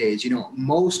Stonegate days,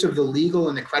 most of the legal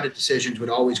and the credit decisions would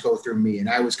always go through me. And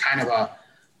I was kind of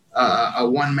a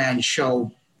one-man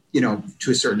show,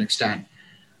 to a certain extent.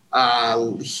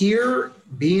 Here,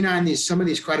 being on some of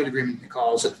these credit agreement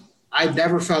calls, I've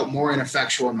never felt more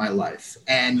ineffectual in my life.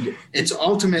 And it's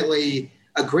ultimately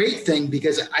a great thing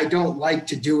because I don't like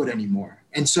to do it anymore.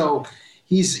 And so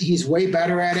he's way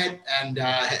better at it. And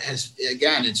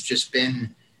it's just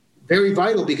been very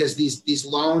vital because these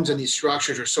loans and these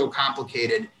structures are so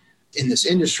complicated in this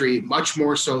industry, much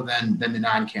more so than the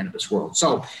non-cannabis world.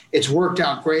 So it's worked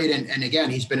out great. And again,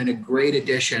 he's been a great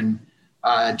addition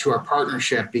to our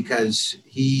partnership because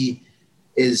he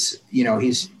is, he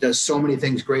does so many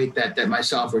things great that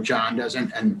myself or John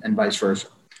doesn't, and vice versa.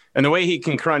 And the way he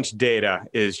can crunch data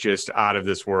is just out of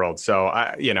this world. So,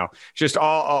 just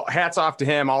all hats off to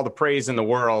him, all the praise in the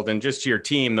world, and just to your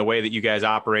team, the way that you guys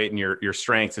operate and your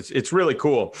strengths. It's really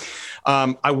cool.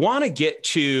 I want to get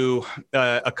to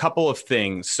a couple of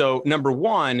things. So number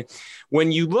one,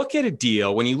 when you look at a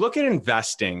deal, when you look at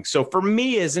investing, so for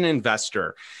me as an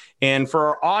investor and for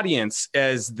our audience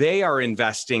as they are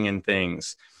investing in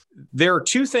things, there are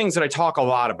two things that I talk a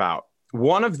lot about.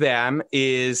 One of them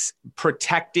is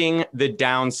protecting the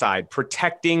downside,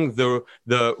 protecting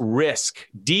the risk,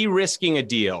 de-risking a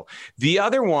deal. The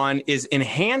other one is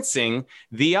enhancing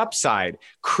the upside,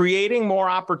 creating more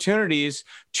opportunities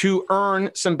to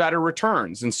earn some better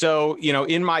returns. And so,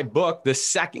 in my book, the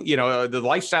second, the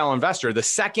Lifestyle Investor, the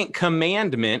second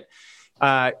commandment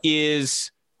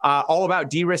is all about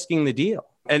de-risking the deal.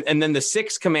 And then the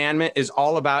sixth commandment is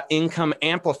all about income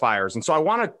amplifiers. And so I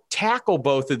want to tackle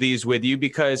both of these with you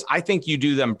because I think you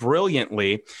do them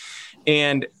brilliantly.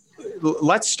 And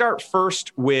let's start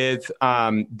first with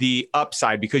the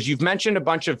upside, because you've mentioned a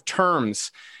bunch of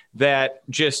terms that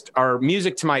just are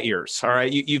music to my ears. All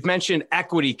right. You've mentioned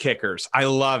equity kickers. I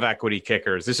love equity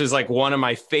kickers. This is like one of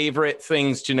my favorite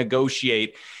things to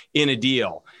negotiate in a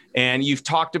deal. And you've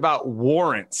talked about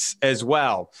warrants as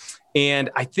well. And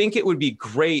I think it would be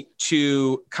great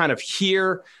to kind of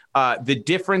hear the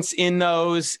difference in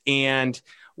those and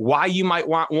why you might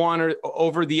want one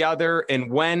over the other and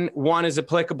when one is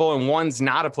applicable and one's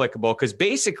not applicable. Because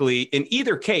basically, in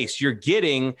either case, you're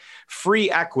getting free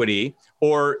equity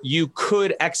or you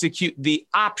could execute the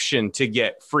option to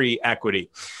get free equity.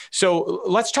 So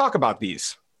let's talk about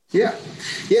these. Yeah.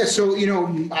 So,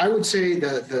 I would say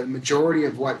the majority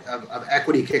of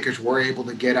equity kickers we're able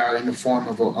to get are in the form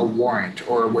of a warrant,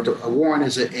 or what a warrant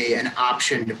is an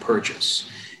option to purchase.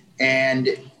 And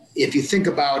if you think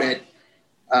about it,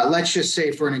 let's just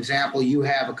say, for an example, you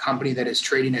have a company that is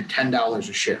trading at $10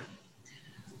 a share.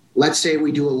 Let's say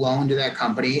we do a loan to that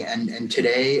company, and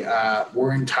today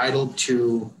we're entitled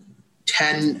to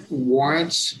 10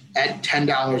 warrants at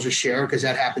 $10 a share, because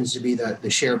that happens to be the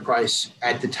share price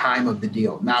at the time of the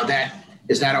deal. Now, that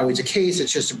is not always the case.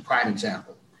 It's just a prime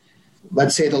example.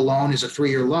 Let's say the loan is a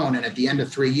 3-year loan, and at the end of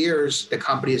 3 years, the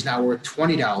company is now worth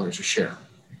 $20 a share.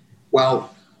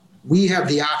 Well, we have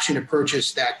the option to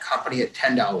purchase that company at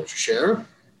 $10 a share,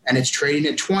 and it's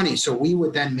trading at 20. So we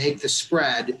would then make the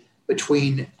spread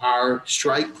between our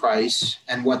strike price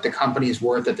and what the company is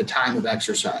worth at the time of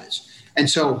exercise. And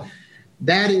so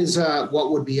that is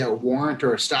what would be a warrant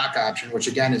or a stock option, which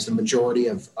again is the majority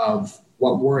of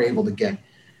what we're able to get.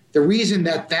 The reason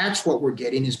that that's what we're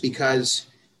getting is because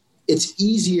it's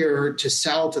easier to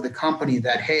sell to the company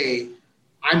that, hey,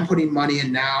 I'm putting money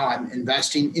in now, I'm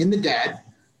investing in the debt,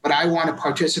 but I want to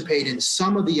participate in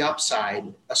some of the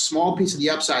upside, a small piece of the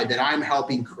upside that I'm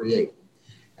helping create.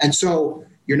 And so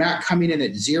you're not coming in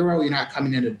at $0, you're not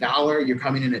coming in at $1, you're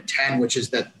coming in at 10, which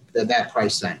is that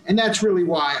price then. And that's really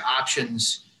why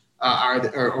options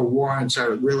or warrants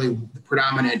are really the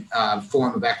predominant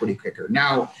form of equity kicker.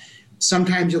 Now,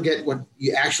 sometimes you'll get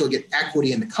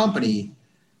equity in the company.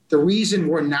 The reason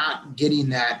we're not getting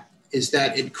that is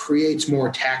that it creates more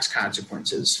tax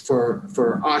consequences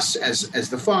for us as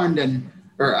the fund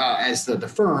or as the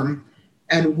firm.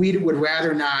 And we would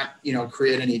rather not,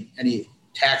 create any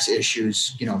tax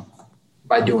issues,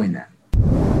 by doing that.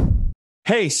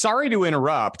 Hey, sorry to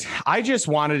interrupt. I just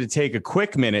wanted to take a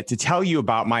quick minute to tell you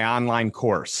about my online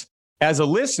course. As a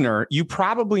listener, you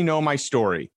probably know my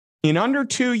story. In under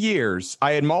 2 years,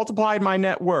 I had multiplied my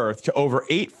net worth to over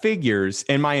 8 figures,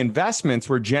 and my investments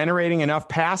were generating enough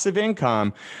passive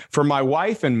income for my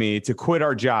wife and me to quit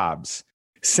our jobs.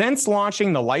 Since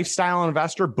launching the Lifestyle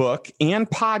Investor book and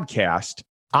podcast,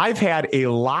 I've had a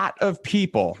lot of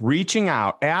people reaching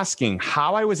out asking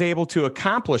how I was able to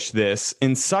accomplish this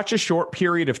in such a short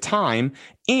period of time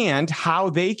and how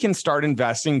they can start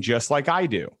investing just like I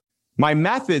do. My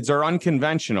methods are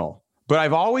unconventional, but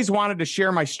I've always wanted to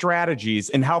share my strategies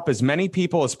and help as many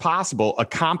people as possible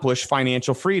accomplish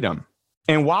financial freedom.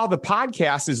 And while the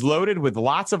podcast is loaded with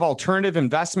lots of alternative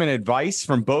investment advice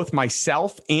from both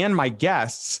myself and my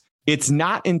guests, it's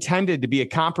not intended to be a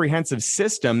comprehensive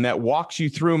system that walks you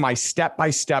through my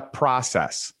step-by-step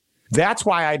process. That's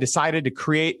why I decided to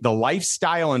create the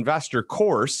Lifestyle Investor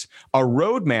course, a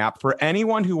roadmap for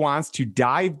anyone who wants to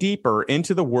dive deeper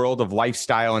into the world of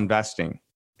lifestyle investing.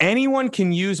 Anyone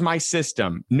can use my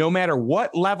system, no matter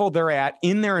what level they're at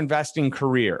in their investing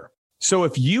career. So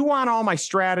if you want all my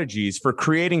strategies for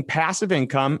creating passive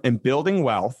income and building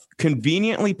wealth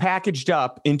conveniently packaged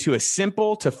up into a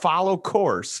simple to follow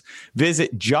course,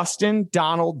 visit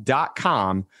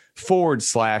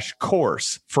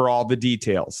justindonald.com/course for all the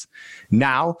details.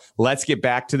 Now, let's get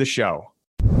back to the show.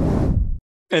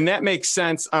 And that makes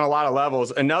sense on a lot of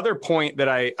levels. Another point that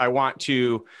I want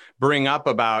to bring up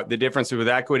about the difference with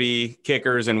equity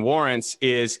kickers and warrants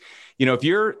is, if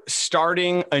you're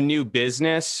starting a new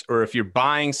business or if you're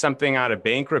buying something out of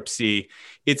bankruptcy,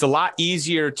 it's a lot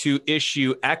easier to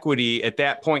issue equity at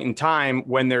that point in time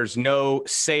when there's no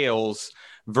sales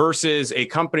versus a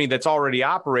company that's already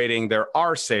operating. There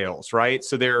are sales, right?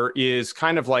 So there is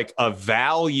kind of like a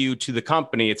value to the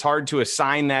company. It's hard to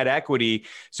assign that equity.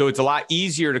 So it's a lot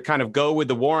easier to kind of go with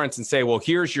the warrants and say, well,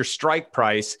 here's your strike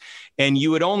price. And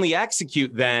you would only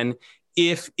execute then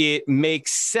if it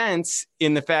makes sense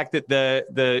in the fact that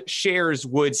the shares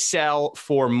would sell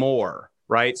for more,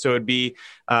 right? So it'd be,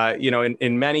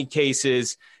 in many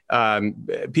cases,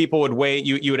 people would wait.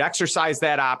 You would exercise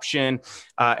that option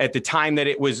at the time that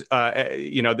it was,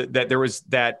 that there was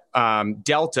that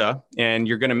delta, and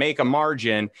you're going to make a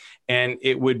margin, and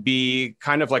it would be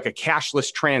kind of like a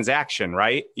cashless transaction,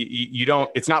 right? You don't.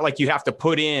 It's not like you have to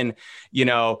put in,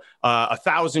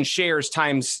 1,000 shares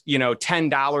times,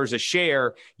 $10 a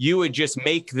share. You would just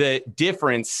make the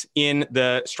difference in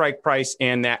the strike price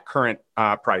and that current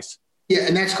price. Yeah,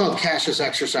 and that's called cashless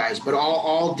exercise. But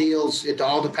all deals, it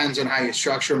all depends on how you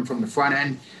structure them from the front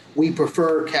end. We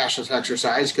prefer cashless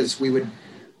exercise because we would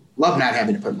love not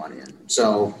having to put money in.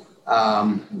 So,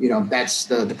 that's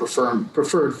the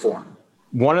preferred form.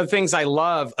 One of the things I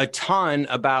love a ton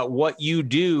about what you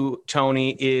do,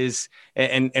 Tony, is,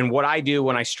 and what I do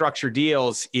when I structure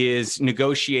deals is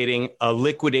negotiating a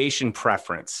liquidation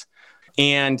preference.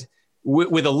 And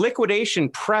with a liquidation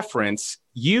preference,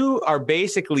 you are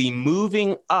basically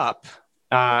moving up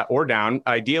or down.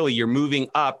 Ideally, you're moving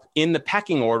up in the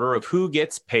pecking order of who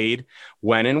gets paid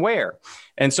when and where.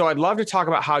 And so I'd love to talk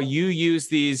about how you use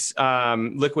these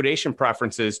liquidation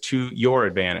preferences to your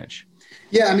advantage.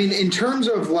 Yeah, I mean, in terms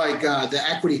of the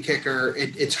equity kicker,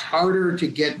 it's harder to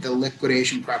get the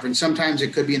liquidation preference. Sometimes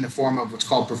it could be in the form of what's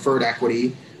called preferred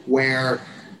equity, where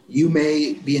you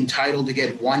may be entitled to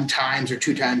get 1 times or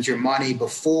 2 times your money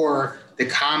before the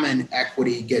common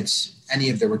equity gets any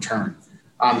of the return.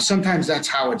 Sometimes that's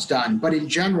how it's done. But in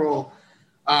general,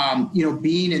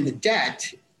 being in the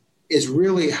debt is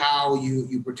really how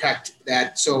you protect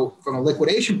that. So from a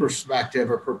liquidation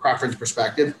perspective or preference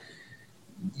perspective,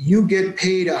 you get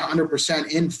paid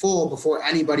 100% in full before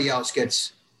anybody else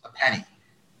gets a penny.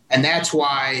 And that's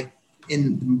why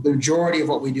in the majority of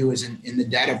what we do is in the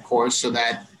debt, of course, so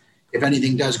that if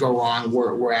anything does go wrong,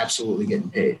 we're absolutely getting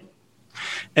paid.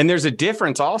 And there's a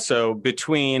difference also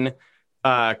between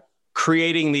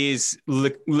creating these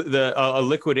a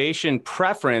liquidation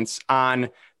preference on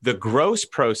the gross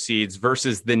proceeds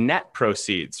versus the net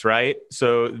proceeds, right?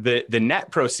 So the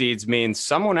net proceeds means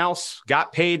someone else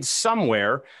got paid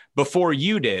somewhere before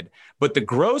you did. But the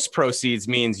gross proceeds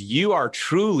means you are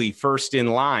truly first in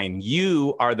line.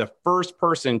 You are the first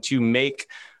person to make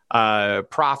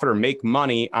profit or make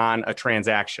money on a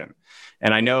transaction.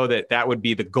 And I know that would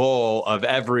be the goal of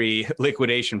every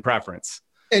liquidation preference.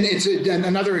 And it's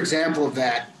another example of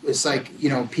that. It's like,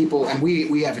 people, and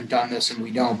we haven't done this and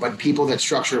we don't, but people that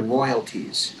structure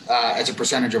royalties as a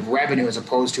percentage of revenue as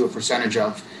opposed to a percentage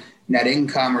of net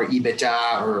income or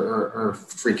EBITDA or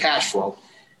free cash flow,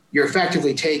 you're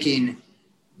effectively taking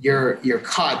your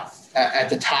cut at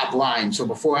the top line. So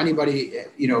before anybody,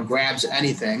 grabs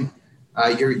anything,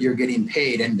 you're getting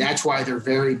paid. And that's why they're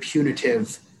very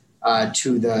punitive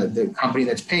to the company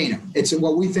that's paying them. It's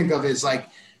what we think of as like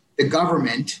the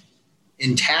government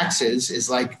in taxes is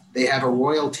like they have a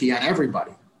royalty on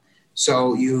everybody.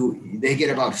 So they get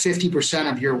about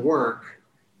 50% of your work,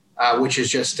 which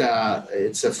is just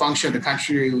it's a function of the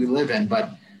country we live in, but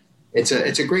it's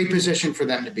a great position for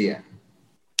them to be in.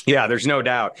 Yeah, there's no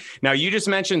doubt. Now, you just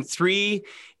mentioned 3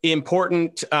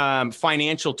 important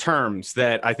financial terms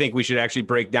that I think we should actually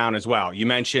break down as well. You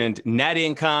mentioned net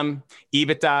income,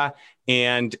 EBITDA,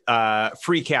 and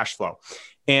free cash flow.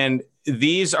 And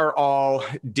these are all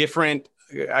different,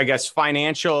 I guess,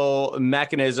 financial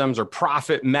mechanisms or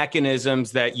profit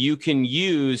mechanisms that you can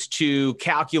use to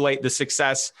calculate the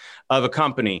success of a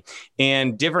company.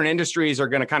 And different industries are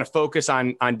going to kind of focus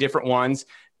on different ones.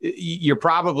 You're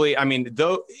probably,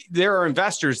 though there are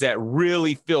investors that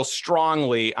really feel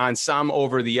strongly on some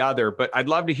over the other, but I'd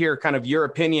love to hear kind of your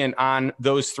opinion on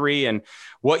those three and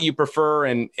what you prefer,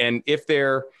 and if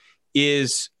there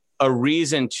is a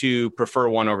reason to prefer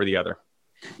one over the other.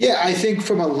 Yeah, I think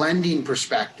from a lending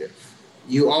perspective,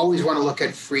 you always want to look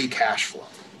at free cash flow.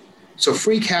 So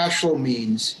free cash flow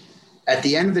means at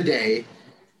the end of the day,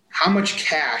 how much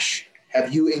cash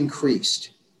have you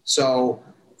increased? So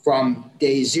from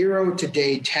day 0 to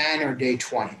day 10 or day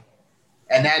 20.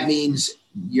 And that means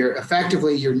you're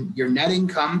effectively your net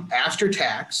income after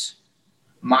tax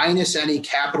minus any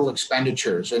capital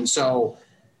expenditures. And so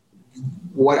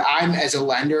what I'm as a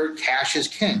lender, cash is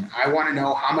king. I want to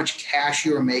know how much cash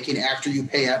you are making after you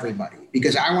pay everybody,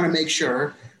 because I want to make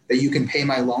sure that you can pay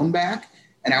my loan back,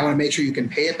 and I want to make sure you can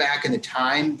pay it back in the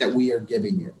time that we are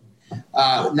giving you.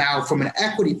 Now, from an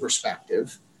equity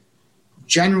perspective,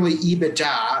 generally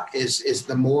EBITDA is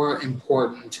the more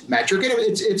important metric.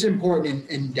 It's important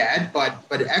in debt, but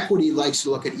equity likes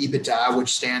to look at EBITDA, which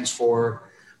stands for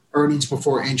earnings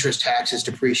before interest, taxes,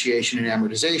 depreciation, and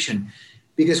amortization.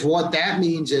 Because what that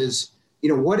means is,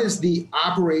 what is the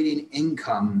operating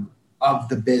income of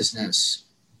the business?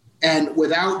 And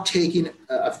without taking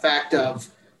effect of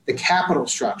the capital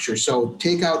structure. So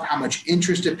take out how much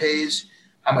interest it pays,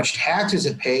 how much taxes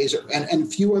it pays, and a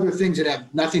few other things that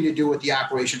have nothing to do with the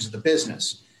operations of the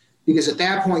business. Because at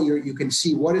that point, you can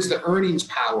see what is the earnings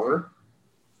power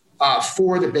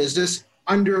for the business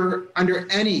under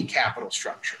any capital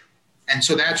structure. And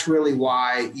so that's really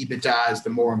why EBITDA is the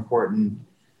more important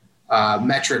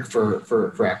metric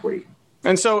for equity.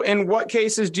 And so in what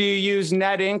cases do you use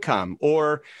net income?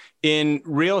 Or in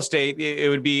real estate, it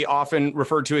would be often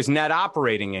referred to as net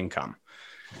operating income.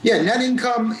 Yeah, net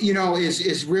income,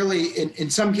 is really, in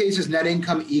some cases, net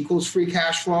income equals free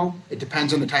cash flow. It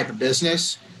depends on the type of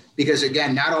business, because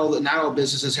again, not all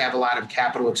businesses have a lot of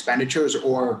capital expenditures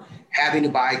or having to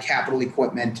buy capital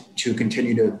equipment to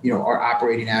continue to, or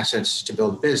operating assets to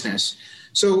build a business.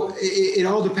 So it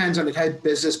all depends on the type of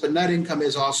business, but net income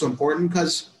is also important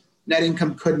because net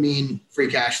income could mean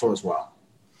free cash flow as well.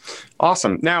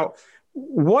 Awesome. Now,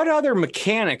 what other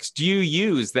mechanics do you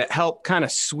use that help kind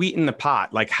of sweeten the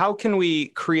pot? Like, how can we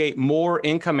create more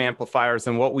income amplifiers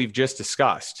than what we've just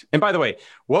discussed? And by the way,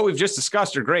 what we've just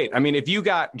discussed are great. If you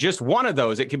got just one of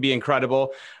those, it could be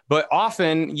incredible. But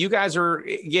often you guys are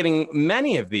getting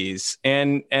many of these.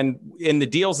 And in the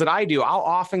deals that I do, I'll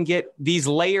often get these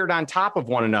layered on top of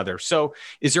one another. So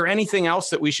is there anything else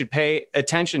that we should pay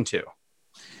attention to?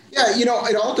 Yeah,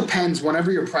 it all depends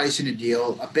whenever you're pricing a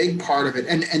deal. A big part of it,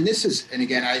 and this is, and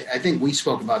again, I think we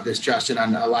spoke about this, Justin,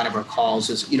 on a lot of our calls,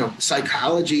 is,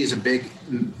 psychology is a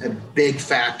big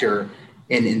factor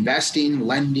in investing,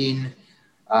 lending,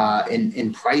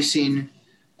 in pricing.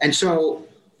 And so,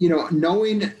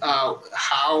 knowing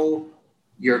how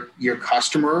your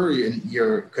customer,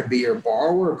 could be your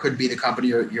borrower, could be the company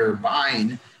you're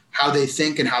buying, how they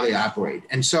think and how they operate.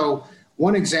 And so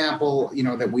one example,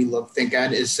 that we think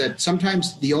at is that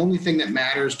sometimes the only thing that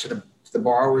matters to the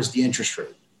borrower is the interest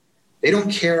rate. They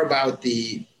don't care about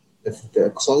the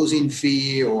closing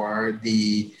fee or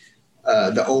the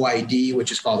OID,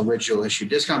 which is called original issue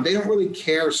discount. They don't really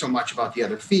care so much about the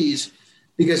other fees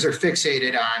because they're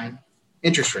fixated on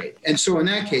interest rate. And so in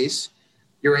that case,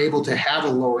 you're able to have a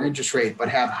lower interest rate but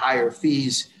have higher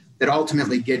fees that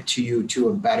ultimately get to you to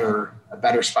a better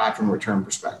spot from a return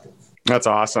perspective. That's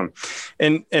awesome.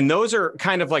 And those are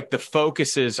kind of like the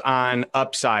focuses on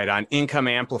upside, on income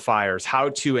amplifiers, how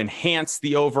to enhance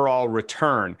the overall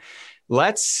return.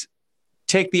 Let's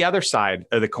take the other side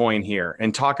of the coin here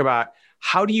and talk about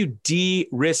how do you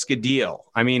de-risk a deal?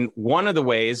 One of the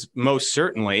ways, most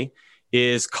certainly,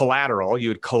 is collateral. You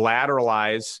would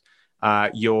collateralize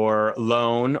your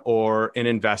loan or an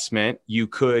investment. You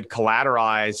could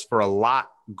collateralize for a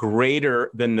lot greater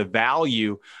than the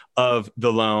value of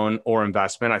the loan or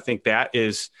investment. I think that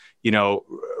is,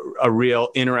 a real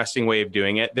interesting way of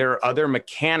doing it. There are other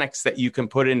mechanics that you can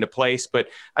put into place, but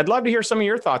I'd love to hear some of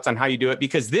your thoughts on how you do it,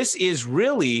 because this is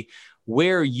really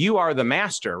where you are the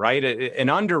master, right? An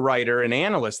underwriter, an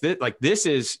analyst, this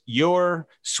is your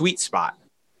sweet spot.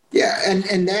 Yeah.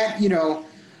 And that,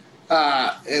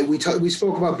 we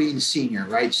spoke about being senior,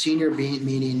 right? Senior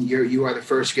meaning you are the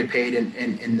first to get paid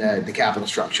in the capital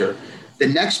structure. The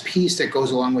next piece that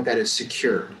goes along with that is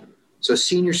secured. So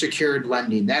senior secured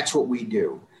lending, that's what we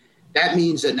do. that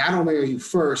means that not only are you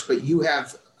first, but you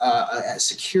have a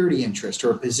security interest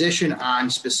or a position on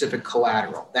specific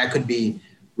collateral. That could be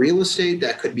real estate,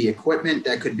 that could be equipment,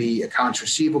 that could be accounts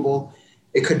receivable,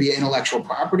 it could be intellectual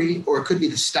property, or it could be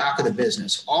the stock of the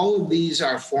business. All of these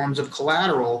are forms of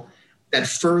collateral that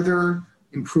further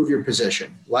improve your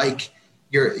position. Like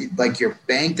your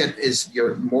bank that is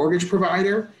your mortgage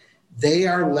provider, they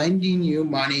are lending you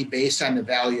money based on the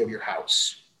value of your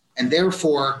house. And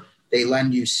therefore, they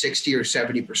lend you 60 or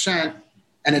 70%.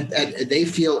 And they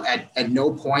feel at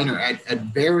no point or at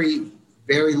very,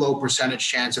 very low percentage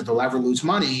chance that they'll ever lose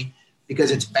money because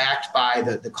it's backed by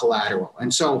the collateral.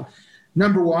 And so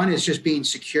number one is just being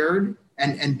secured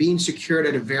and being secured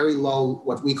at a very low,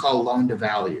 what we call loan to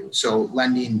value. So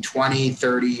lending 20,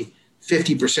 30,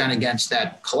 50% against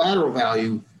that collateral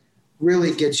value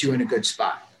really gets you in a good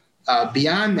spot.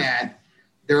 Beyond that,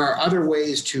 there are other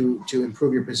ways to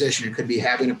improve your position. It could be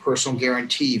having a personal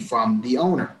guarantee from the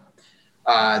owner.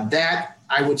 That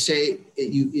I would say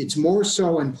it's more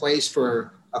so in place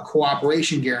for a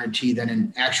cooperation guarantee than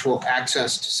an actual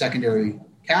access to secondary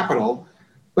capital,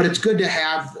 but it's good to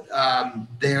have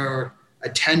their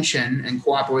attention and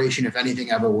cooperation if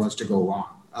anything ever was to go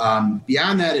wrong.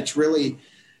 Beyond that, it's really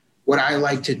what I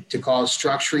like to call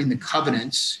structuring the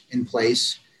covenants in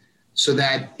place so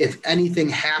that if anything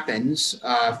happens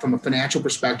from a financial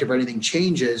perspective or anything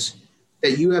changes,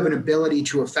 that you have an ability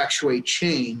to effectuate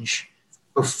change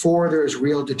before there's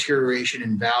real deterioration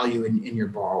in value in your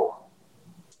borrower.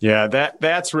 Yeah,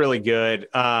 that's really good.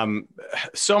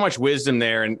 So much wisdom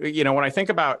there. And, when I think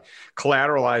about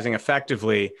collateralizing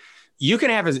effectively, you can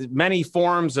have as many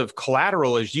forms of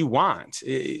collateral as you want.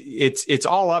 It's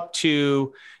all up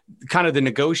to kind of the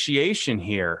negotiation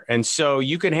here. And so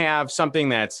you can have something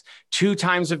that's 2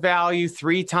 times the value,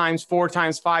 3 times, 4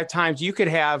 times, 5 times. You could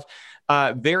have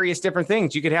various different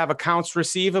things. You could have accounts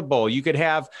receivable. You could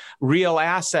have real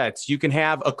assets. You can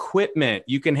have equipment.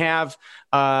 You can have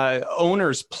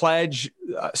owners pledge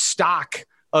stock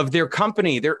of their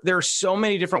company. There are so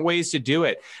many different ways to do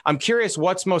it. I'm curious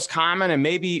what's most common and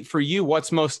maybe for you,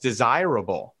 what's most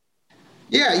desirable?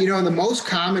 Yeah, the most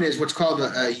common is what's called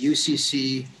a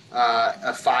UCC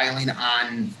a filing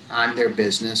on their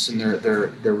business and their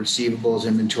receivables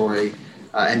inventory.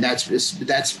 And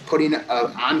that's putting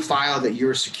on file that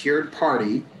you're a secured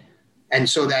party. And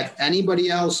so that anybody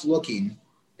else looking,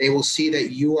 they will see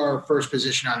that you are first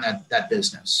position on that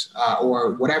business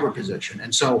or whatever position.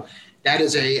 And so that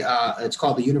is it's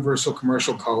called the Universal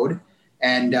Commercial Code.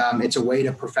 And it's a way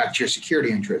to perfect your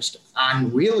security interest.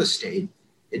 On real estate,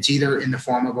 it's either in the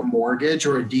form of a mortgage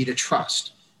or a deed of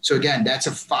trust. So again, that's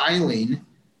a filing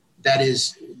that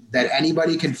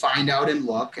anybody can find out and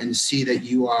look and see that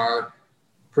you are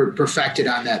perfected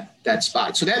on that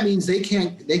spot. So that means they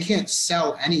can't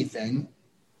sell anything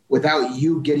without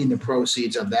you getting the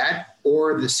proceeds of that,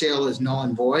 or the sale is null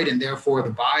and void, and therefore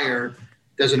the buyer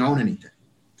doesn't own anything.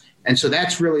 And so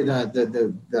that's really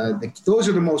those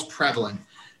are the most prevalent.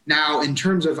 Now, in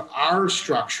terms of our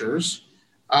structures,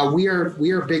 we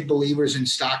are big believers in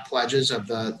stock pledges of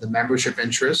the membership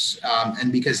interests,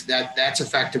 and because that's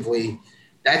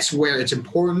where it's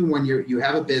important when you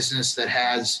have a business that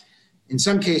has, in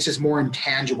some cases, more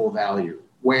intangible value,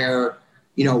 where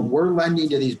we're lending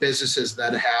to these businesses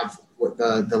that have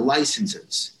the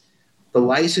licenses. The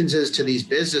licenses to these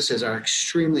businesses are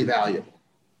extremely valuable.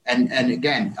 And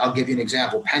again, I'll give you an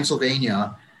example.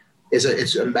 Pennsylvania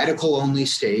it's a medical only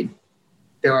state.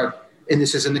 And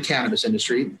this is in the cannabis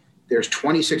industry, there's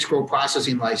 26 grow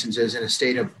processing licenses in a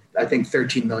state of, I think,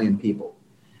 13 million people.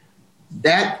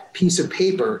 That piece of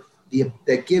paper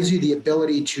that gives you the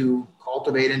ability to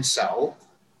cultivate and sell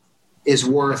is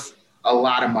worth a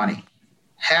lot of money.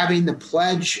 Having the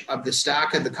pledge of the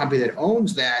stock of the company that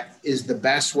owns that is the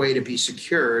best way to be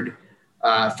secured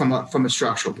from a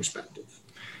structural perspective.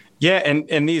 Yeah,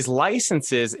 and these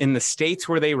licenses in the states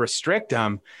where they restrict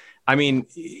them, I mean,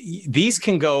 these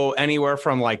can go anywhere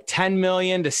from like $10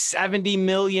 million to $70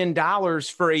 million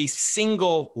for a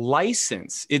single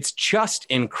license. It's just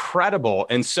incredible.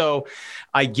 And so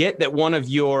I get that one of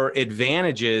your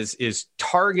advantages is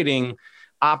targeting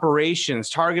operations,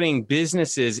 targeting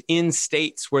businesses in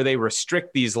states where they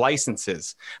restrict these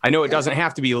licenses. I know it doesn't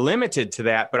have to be limited to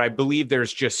that, but I believe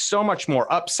there's just so much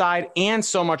more upside and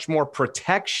so much more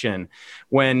protection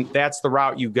when that's the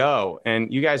route you go.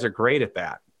 And you guys are great at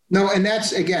that. No, and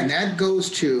that goes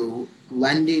to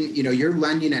lending. You're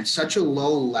lending at such a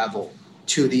low level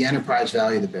to the enterprise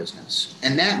value of the business.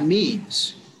 And that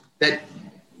means that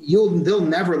they'll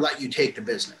never let you take the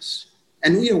business.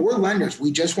 And, we're lenders.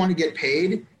 We just want to get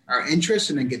paid our interest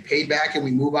and then get paid back and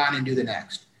we move on and do the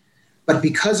next. But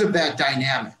because of that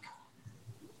dynamic,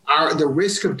 the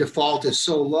risk of default is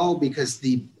so low because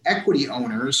the equity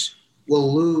owners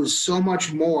will lose so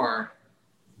much more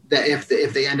that if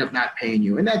they end up not paying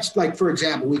you. And that's like, for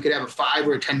example, we could have a $5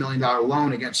 or $10 million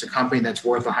loan against a company that's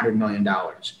worth $100 million.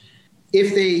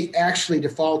 If they actually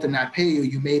default and not pay you,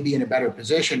 you may be in a better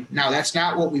position. Now, that's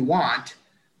not what we want,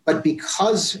 but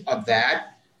because of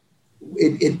that,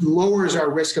 it lowers our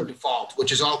risk of default,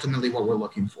 which is ultimately what we're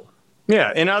looking for.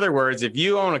 Yeah. In other words, if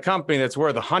you own a company that's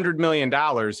worth $100 million,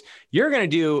 you're going to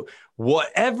do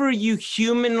whatever you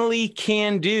humanly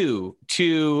can do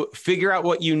to figure out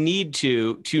what you need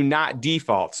to not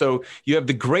default. So you have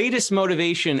the greatest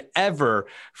motivation ever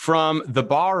from the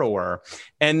borrower.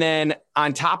 And then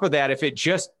on top of that, if it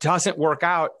just doesn't work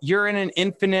out, you're in an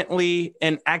infinitely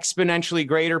and exponentially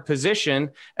greater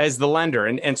position as the lender.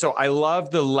 And so I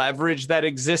love the leverage that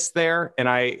exists there. And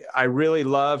I really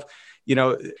love,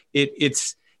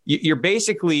 you're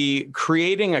basically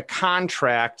creating a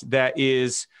contract that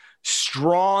is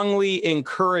strongly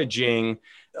encouraging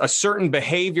a certain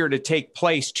behavior to take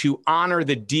place to honor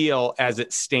the deal as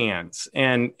it stands.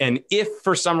 And if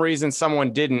for some reason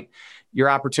someone didn't, your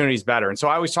opportunity is better. And so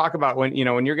I always talk about when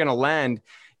you're going to lend,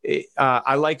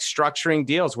 I like structuring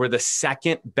deals where the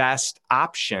second best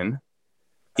option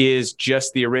is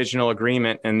just the original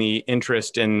agreement and the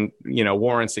interest and,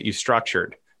 warrants that you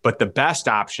structured. But the best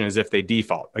option is if they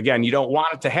default. Again, you don't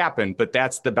want it to happen, but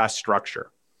that's the best structure.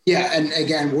 Yeah, and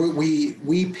again,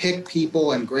 we pick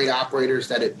people and great operators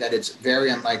that it's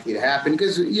very unlikely to happen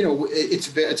because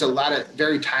it's a lot of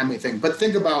very timely things. But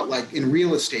think about like in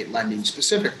real estate lending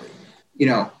specifically,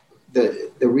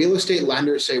 the real estate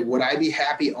lenders say, would I be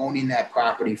happy owning that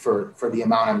property for the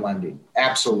amount I'm lending?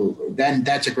 Absolutely. Then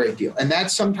that's a great deal, and that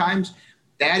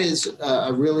is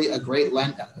a great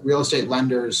real estate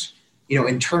lender's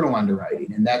internal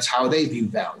underwriting, and that's how they view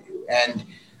value, and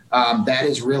that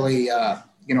is really.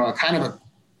 A kind of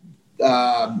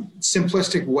a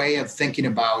simplistic way of thinking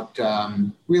about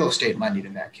real estate lending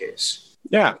in that case.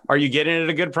 Yeah. Are you getting it at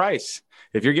a good price?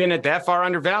 If you're getting it that far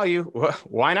under value,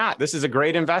 why not? This is a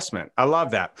great investment. I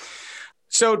love that.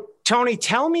 So, Tony,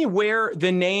 tell me where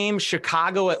the name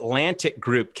Chicago Atlantic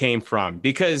Group came from,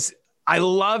 because I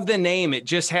love the name. It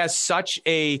just has such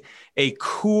a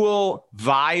cool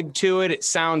vibe to it. It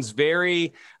sounds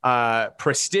very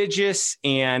prestigious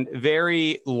and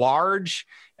very large.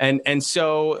 And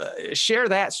so share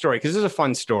that story, because this is a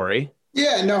fun story.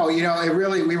 Yeah, no,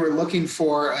 we were looking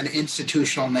for an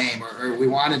institutional name, or we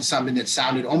wanted something that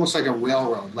sounded almost like a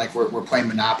railroad, like we're playing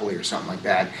Monopoly or something like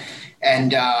that.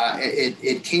 And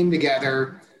it came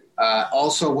together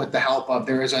also with the help of,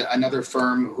 there is another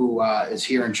firm who is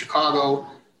here in Chicago,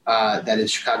 that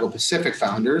is Chicago Pacific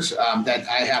Founders, that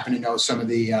I happen to know some of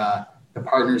the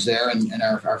partners there and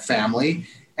our family.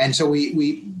 And so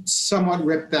we somewhat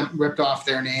ripped off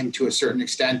their name to a certain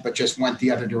extent, but just went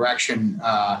the other direction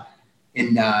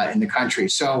in the country.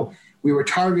 So we were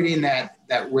targeting that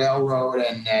railroad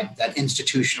and that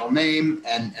institutional name,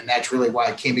 and that's really why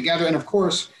it came together. And of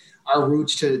course, our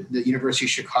roots to the University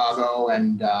of Chicago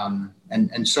and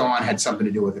so on had something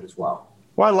to do with it as well.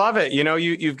 Well, I love it.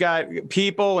 You've got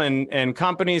people and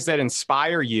companies that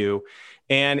inspire you.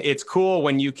 And it's cool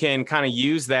when you can kind of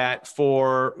use that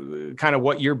for kind of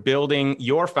what you're building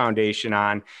your foundation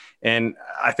on. And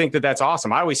I think that that's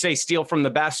awesome. I always say steal from the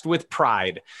best with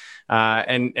pride.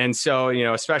 And so,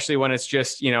 especially when it's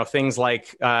just, things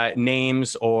like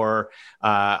names or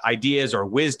ideas or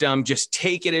wisdom, just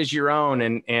take it as your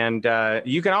own. And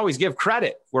you can always give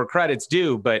credit where credit's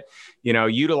due, but,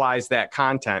 utilize that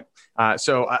content.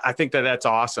 So I think that that's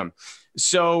awesome.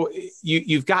 So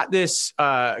you've got this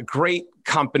great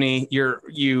company.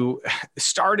 You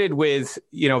started with,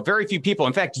 very few people.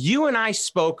 In fact, you and I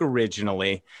spoke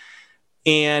originally,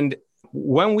 and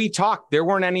when we talked, there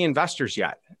weren't any investors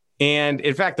yet. And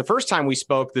in fact, the first time we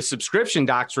spoke, the subscription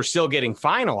docs were still getting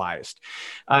finalized.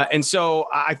 And so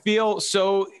I feel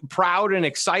so proud and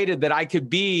excited that I could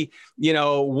be,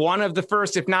 one of the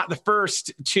first, if not the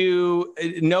first, to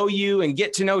know you and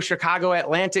get to know Chicago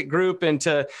Atlantic Group and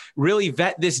to really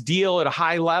vet this deal at a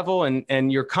high level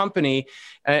and your company.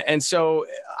 And so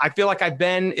I feel like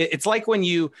it's like when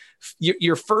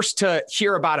you're first to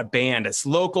hear about a band, this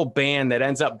local band that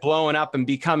ends up blowing up and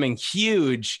becoming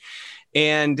huge.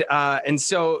 And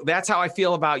so that's how I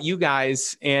feel about you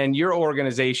guys and your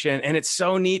organization. And it's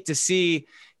so neat to see,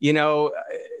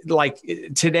 like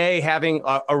today having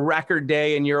a record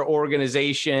day in your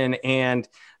organization and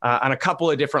on a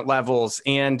couple of different levels,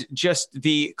 and just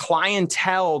the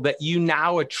clientele that you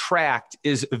now attract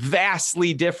is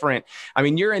vastly different. I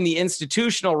mean, you're in the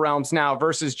institutional realms now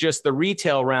versus just the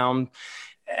retail realm.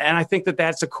 And I think that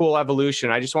that's a cool evolution.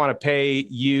 I just want to pay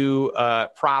you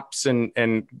props and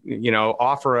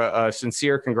offer a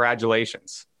sincere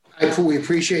congratulations. We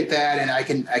appreciate that. And I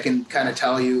can kind of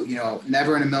tell you,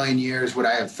 never in a million years would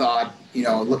I have thought,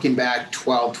 looking back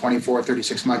 12, 24,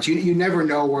 36 months, you never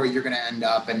know where you're going to end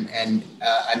up.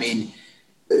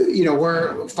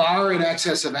 We're far in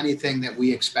excess of anything that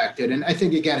we expected. And I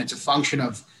think, again, it's a function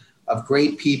of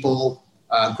great people,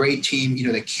 great team,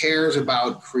 that cares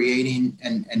about creating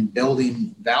and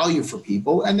building value for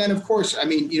people. And then, of course,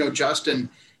 Justin,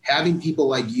 having people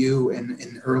like you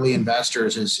and early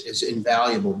investors is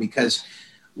invaluable because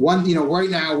right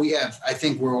now I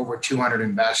think we're over 200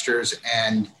 investors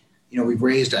and, we've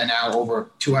raised now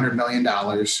over $200 million.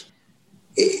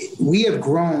 We have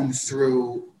grown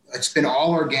it's been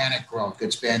all organic growth.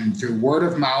 It's been through word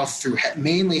of mouth, through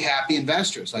mainly happy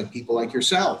investors, like people like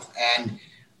yourself. And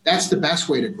that's the best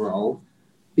way to grow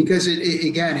because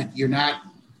you're not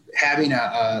having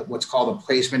what's called a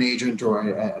placement agent or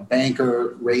a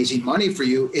banker raising money for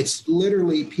you. It's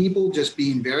literally people just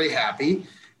being very happy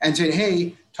and saying,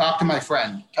 hey, talk to my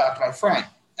friend.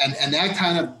 And that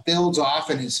kind of builds off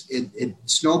and it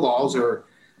snowballs or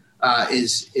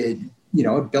it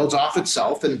builds off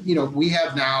itself. And, we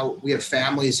have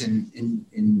families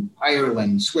in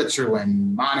Ireland,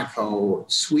 Switzerland, Monaco,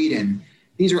 Sweden.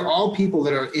 These are all people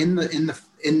that are in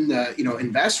the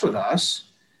invest with us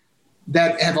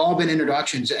that have all been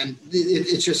introductions. And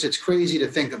it's crazy to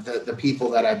think of the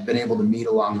people that I've been able to meet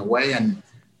along the way. And,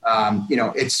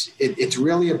 it's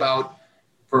really about,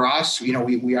 for us,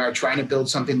 we are trying to build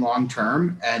something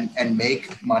long-term and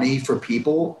make money for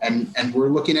people. And we're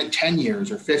looking at 10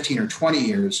 years or 15 or 20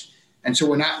 years. And so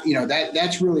we're not,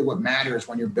 that's really what matters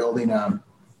when you're building,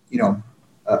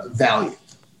 value.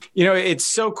 It's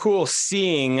so cool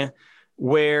seeing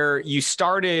where you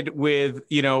started with,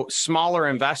 smaller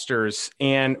investors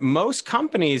and most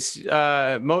companies,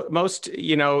 most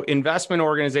investment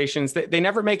organizations, they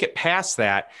never make it past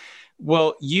that.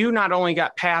 Well, you not only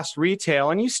got past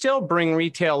retail and you still bring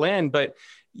retail in, but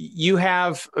you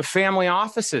have family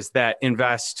offices that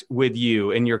invest with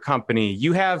you in your company.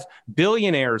 You have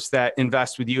billionaires that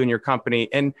invest with you in your company.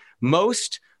 And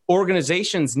most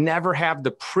organizations never have the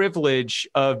privilege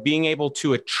of being able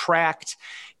to attract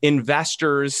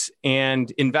investors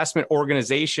and investment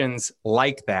organizations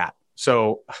like that.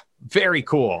 So very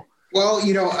cool. Well,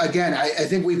 again, I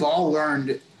think we've all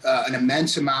learned an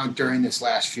immense amount during this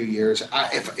last few years.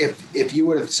 If you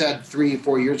would have said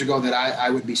 3-4 years ago that I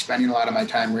would be spending a lot of my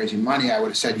time raising money, I would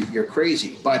have said you're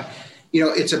crazy. But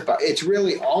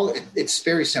it's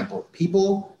very simple.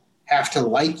 People have to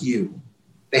like you,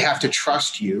 they have to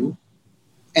trust you,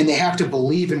 and they have to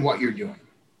believe in what you're doing.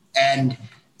 And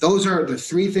those are the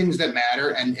three things that matter.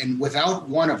 And without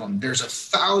one of them, there's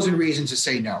 1,000 reasons to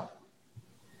say no.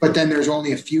 But then there's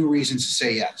only a few reasons to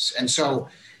say yes. And so,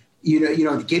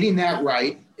 getting that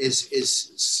right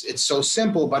it's so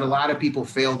simple, but a lot of people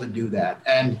fail to do that.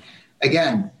 And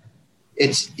again,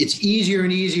 it's easier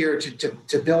and easier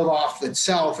to build off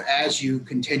itself as you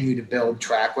continue to build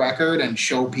track record and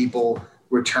show people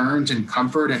returns and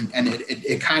comfort, and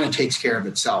it kind of takes care of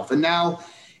itself. And now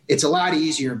it's a lot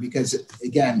easier because,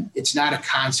 again, it's not a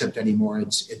concept anymore.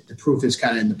 The proof is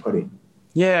kind of in the pudding.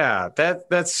 Yeah,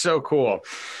 that's so cool.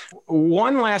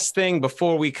 One last thing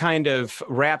before we kind of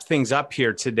wrap things up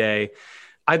here today.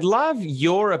 I'd love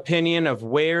your opinion of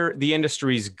where the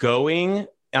industry's going.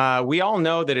 We all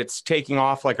know that it's taking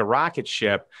off like a rocket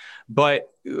ship,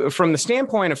 but from the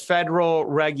standpoint of federal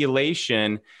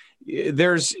regulation,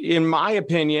 there's, in my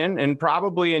opinion, and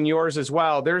probably in yours as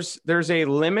well, there's a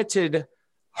limited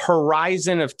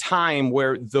horizon of time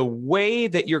where the way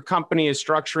that your company is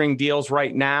structuring deals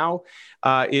right now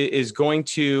is going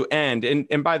to end.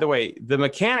 And by the way, the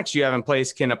mechanics you have in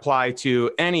place can apply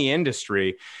to any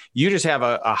industry. You just have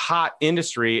a hot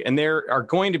industry, and there are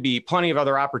going to be plenty of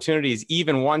other opportunities,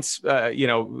 even once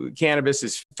cannabis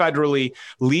is federally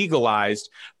legalized.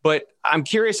 But I'm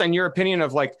curious on your opinion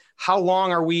of how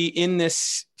long are we in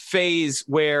this phase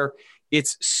where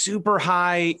it's super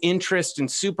high interest and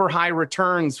super high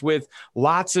returns with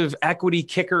lots of equity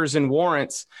kickers and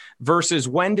warrants versus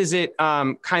when does it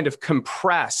kind of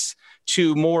compress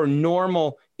to more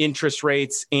normal interest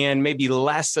rates and maybe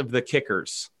less of the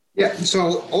kickers? Yeah.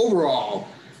 So overall,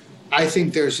 I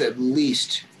think there's at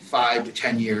least 5 to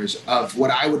 10 years of what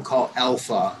I would call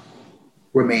alpha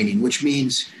remaining, which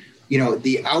means,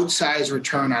 the outsized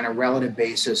return on a relative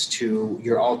basis to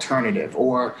your alternative,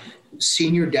 or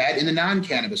senior debt in the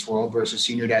non-cannabis world versus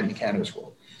senior debt in the cannabis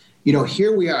world.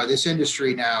 Here we are, this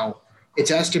industry now, it's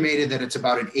estimated that it's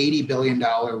about an $80 billion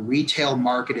retail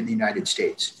market in the United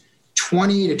States.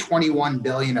 20 to 21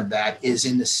 billion of that is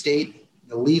in the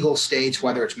legal states,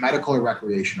 whether it's medical or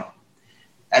recreational.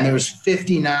 And there's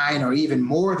 59 or even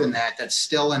more than that that's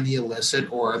still in the illicit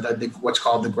or what's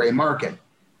called the gray market.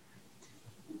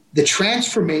 The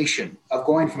transformation of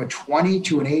going from a 20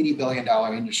 to an $80 billion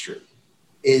industry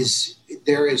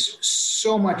there is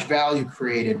so much value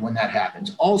created when that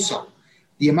happens. Also,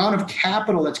 the amount of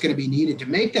capital that's going to be needed to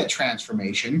make that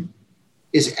transformation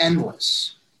is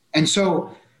endless. And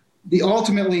so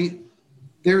ultimately,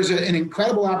 there's an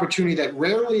incredible opportunity that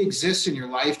rarely exists in your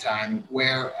lifetime,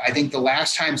 where I think the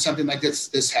last time something like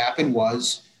this happened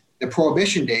was the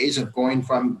prohibition days of going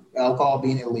from alcohol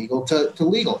being illegal to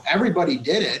legal. Everybody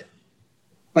did it,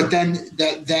 but then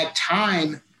that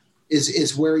time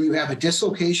is where you have a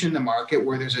dislocation in the market,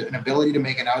 where there's an ability to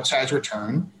make an outsized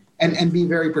return and be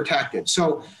very protected.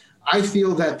 So I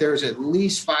feel that there's at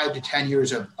least 5 to 10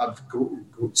 years of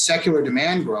secular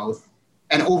demand growth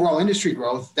and overall industry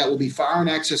growth that will be far in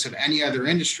excess of any other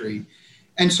industry.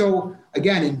 And so,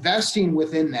 again, investing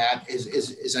within that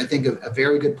is I think, a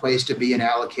very good place to be and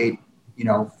allocate,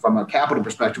 from a capital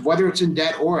perspective, whether it's in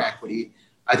debt or equity.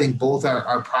 I think both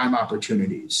are prime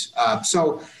opportunities.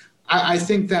 So I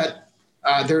think that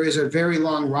there is a very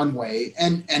long runway.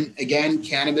 And again,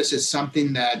 cannabis is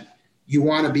something that you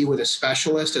want to be with a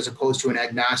specialist as opposed to an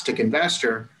agnostic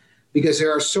investor, because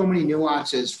there are so many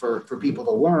nuances for people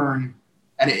to learn.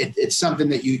 And it's something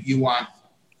that you want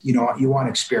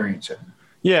experience in.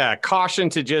 Yeah, caution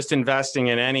to just investing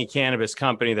in any cannabis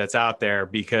company that's out there,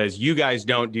 because you guys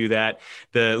don't do that.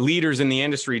 The leaders in the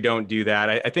industry don't do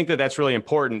that. I think that that's really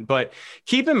important. But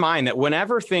keep in mind that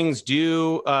whenever things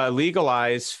do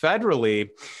legalize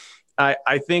federally,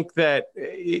 I think that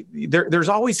there's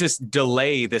always this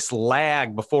delay, this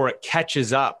lag before it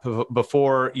catches up,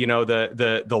 before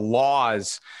the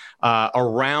laws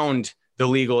around the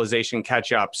legalization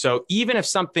catch up. So even if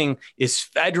something is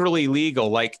federally legal,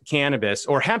 like cannabis,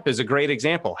 or hemp is a great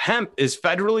example. Hemp is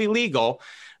federally legal,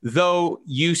 though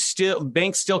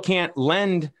banks still can't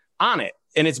lend on it.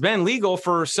 And it's been legal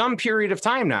for some period of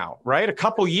time now, right? A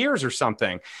couple years or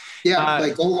something. Yeah,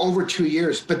 like over 2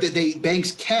 years. But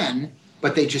banks can,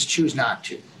 but they just choose not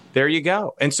to. There you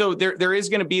go. And so there is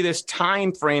going to be this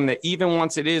time frame that even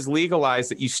once it is legalized,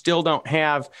 that you still don't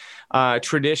have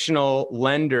traditional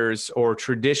lenders or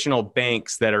traditional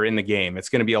banks that are in the game. It's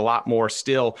going to be a lot more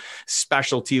still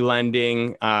specialty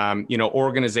lending,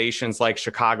 organizations like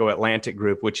Chicago Atlantic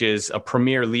Group, which is a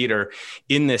premier leader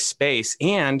in this space.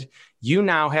 And you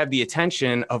now have the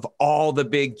attention of all the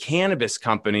big cannabis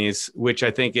companies, which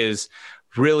I think is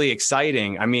really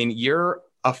exciting. I mean, you're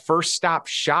a first stop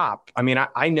shop. I mean,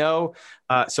 I know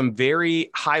some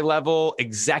very high level,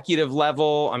 executive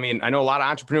level. I mean, I know a lot of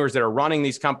entrepreneurs that are running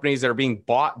these companies that are being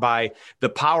bought by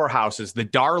the powerhouses, the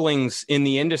darlings in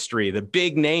the industry, the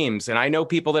big names. And I know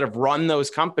people that have run those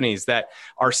companies that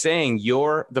are saying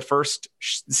you're the first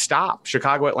stop,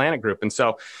 Chicago Atlantic Group. And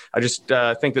so I just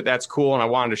think that that's cool. And I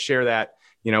wanted to share that,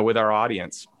 with our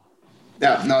audience.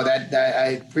 Yeah, no, that I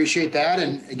appreciate that.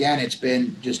 And again, it's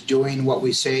been just doing what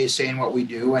we say, saying what we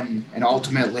do. And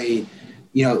ultimately,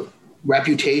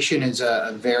 reputation is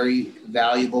a very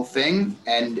valuable thing.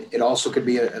 And it also could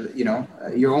be,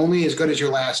 you're only as good as your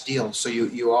last deal. So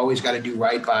you always got to do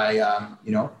right by,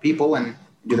 people and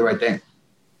do the right thing.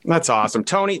 That's awesome.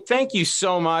 Tony, thank you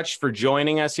so much for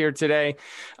joining us here today.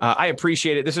 I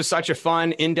appreciate it. This is such a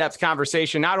fun, in-depth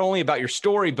conversation, not only about your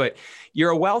story, but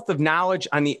you're a wealth of knowledge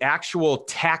on the actual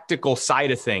tactical side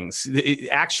of things, the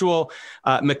actual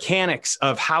mechanics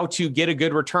of how to get a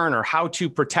good return or how to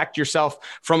protect yourself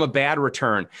from a bad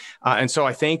return. And so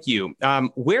I thank you.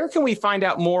 Where can we find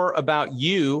out more about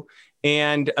you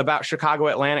and about Chicago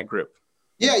Atlantic Group?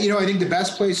 Yeah, I think the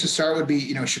best place to start would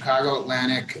be,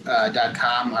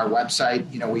 chicagoatlantic.com, our website.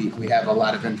 We have a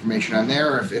lot of information on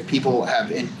there. If people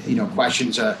have,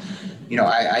 questions,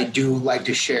 I do like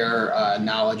to share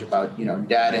knowledge about,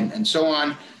 debt and so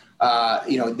on.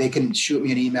 They can shoot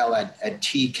me an email at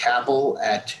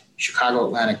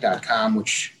tcappell@chicagoatlantic.com,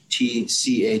 which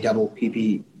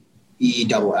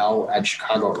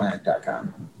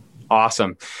TCAPPELL@chicagoatlantic.com.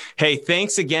 Awesome. Hey,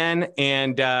 thanks again.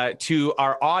 And to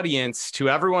our audience, to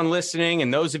everyone listening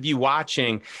and those of you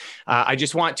watching, I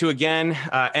just want to again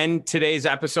end today's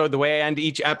episode the way I end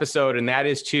each episode, and that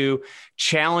is to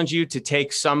challenge you to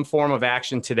take some form of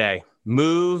action today.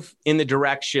 Move in the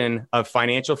direction of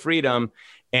financial freedom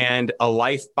and a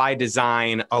life by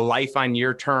design, a life on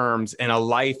your terms, and a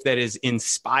life that is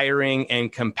inspiring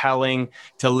and compelling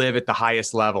to live at the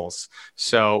highest levels.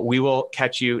 So we will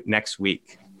catch you next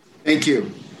week. Thank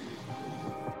you.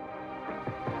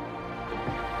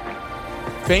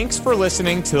 Thanks for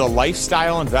listening to the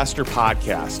Lifestyle Investor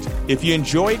Podcast. If you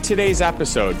enjoyed today's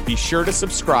episode, be sure to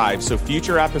subscribe so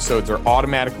future episodes are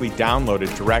automatically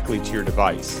downloaded directly to your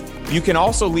device. You can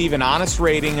also leave an honest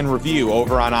rating and review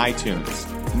over on iTunes.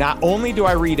 Not only do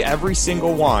I read every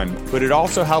single one, but it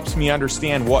also helps me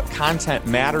understand what content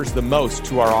matters the most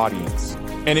to our audience.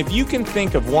 And if you can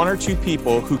think of one or two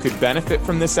people who could benefit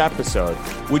from this episode,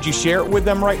 would you share it with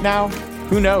them right now?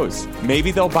 Who knows?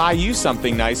 Maybe they'll buy you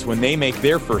something nice when they make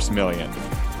their first million.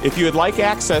 If you would like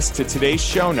access to today's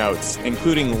show notes,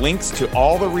 including links to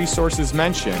all the resources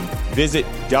mentioned, visit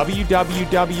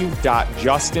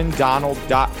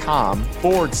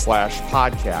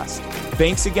www.justindonald.com/podcast.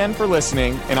 Thanks again for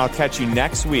listening, and I'll catch you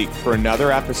next week for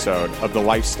another episode of The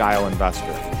Lifestyle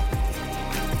Investor.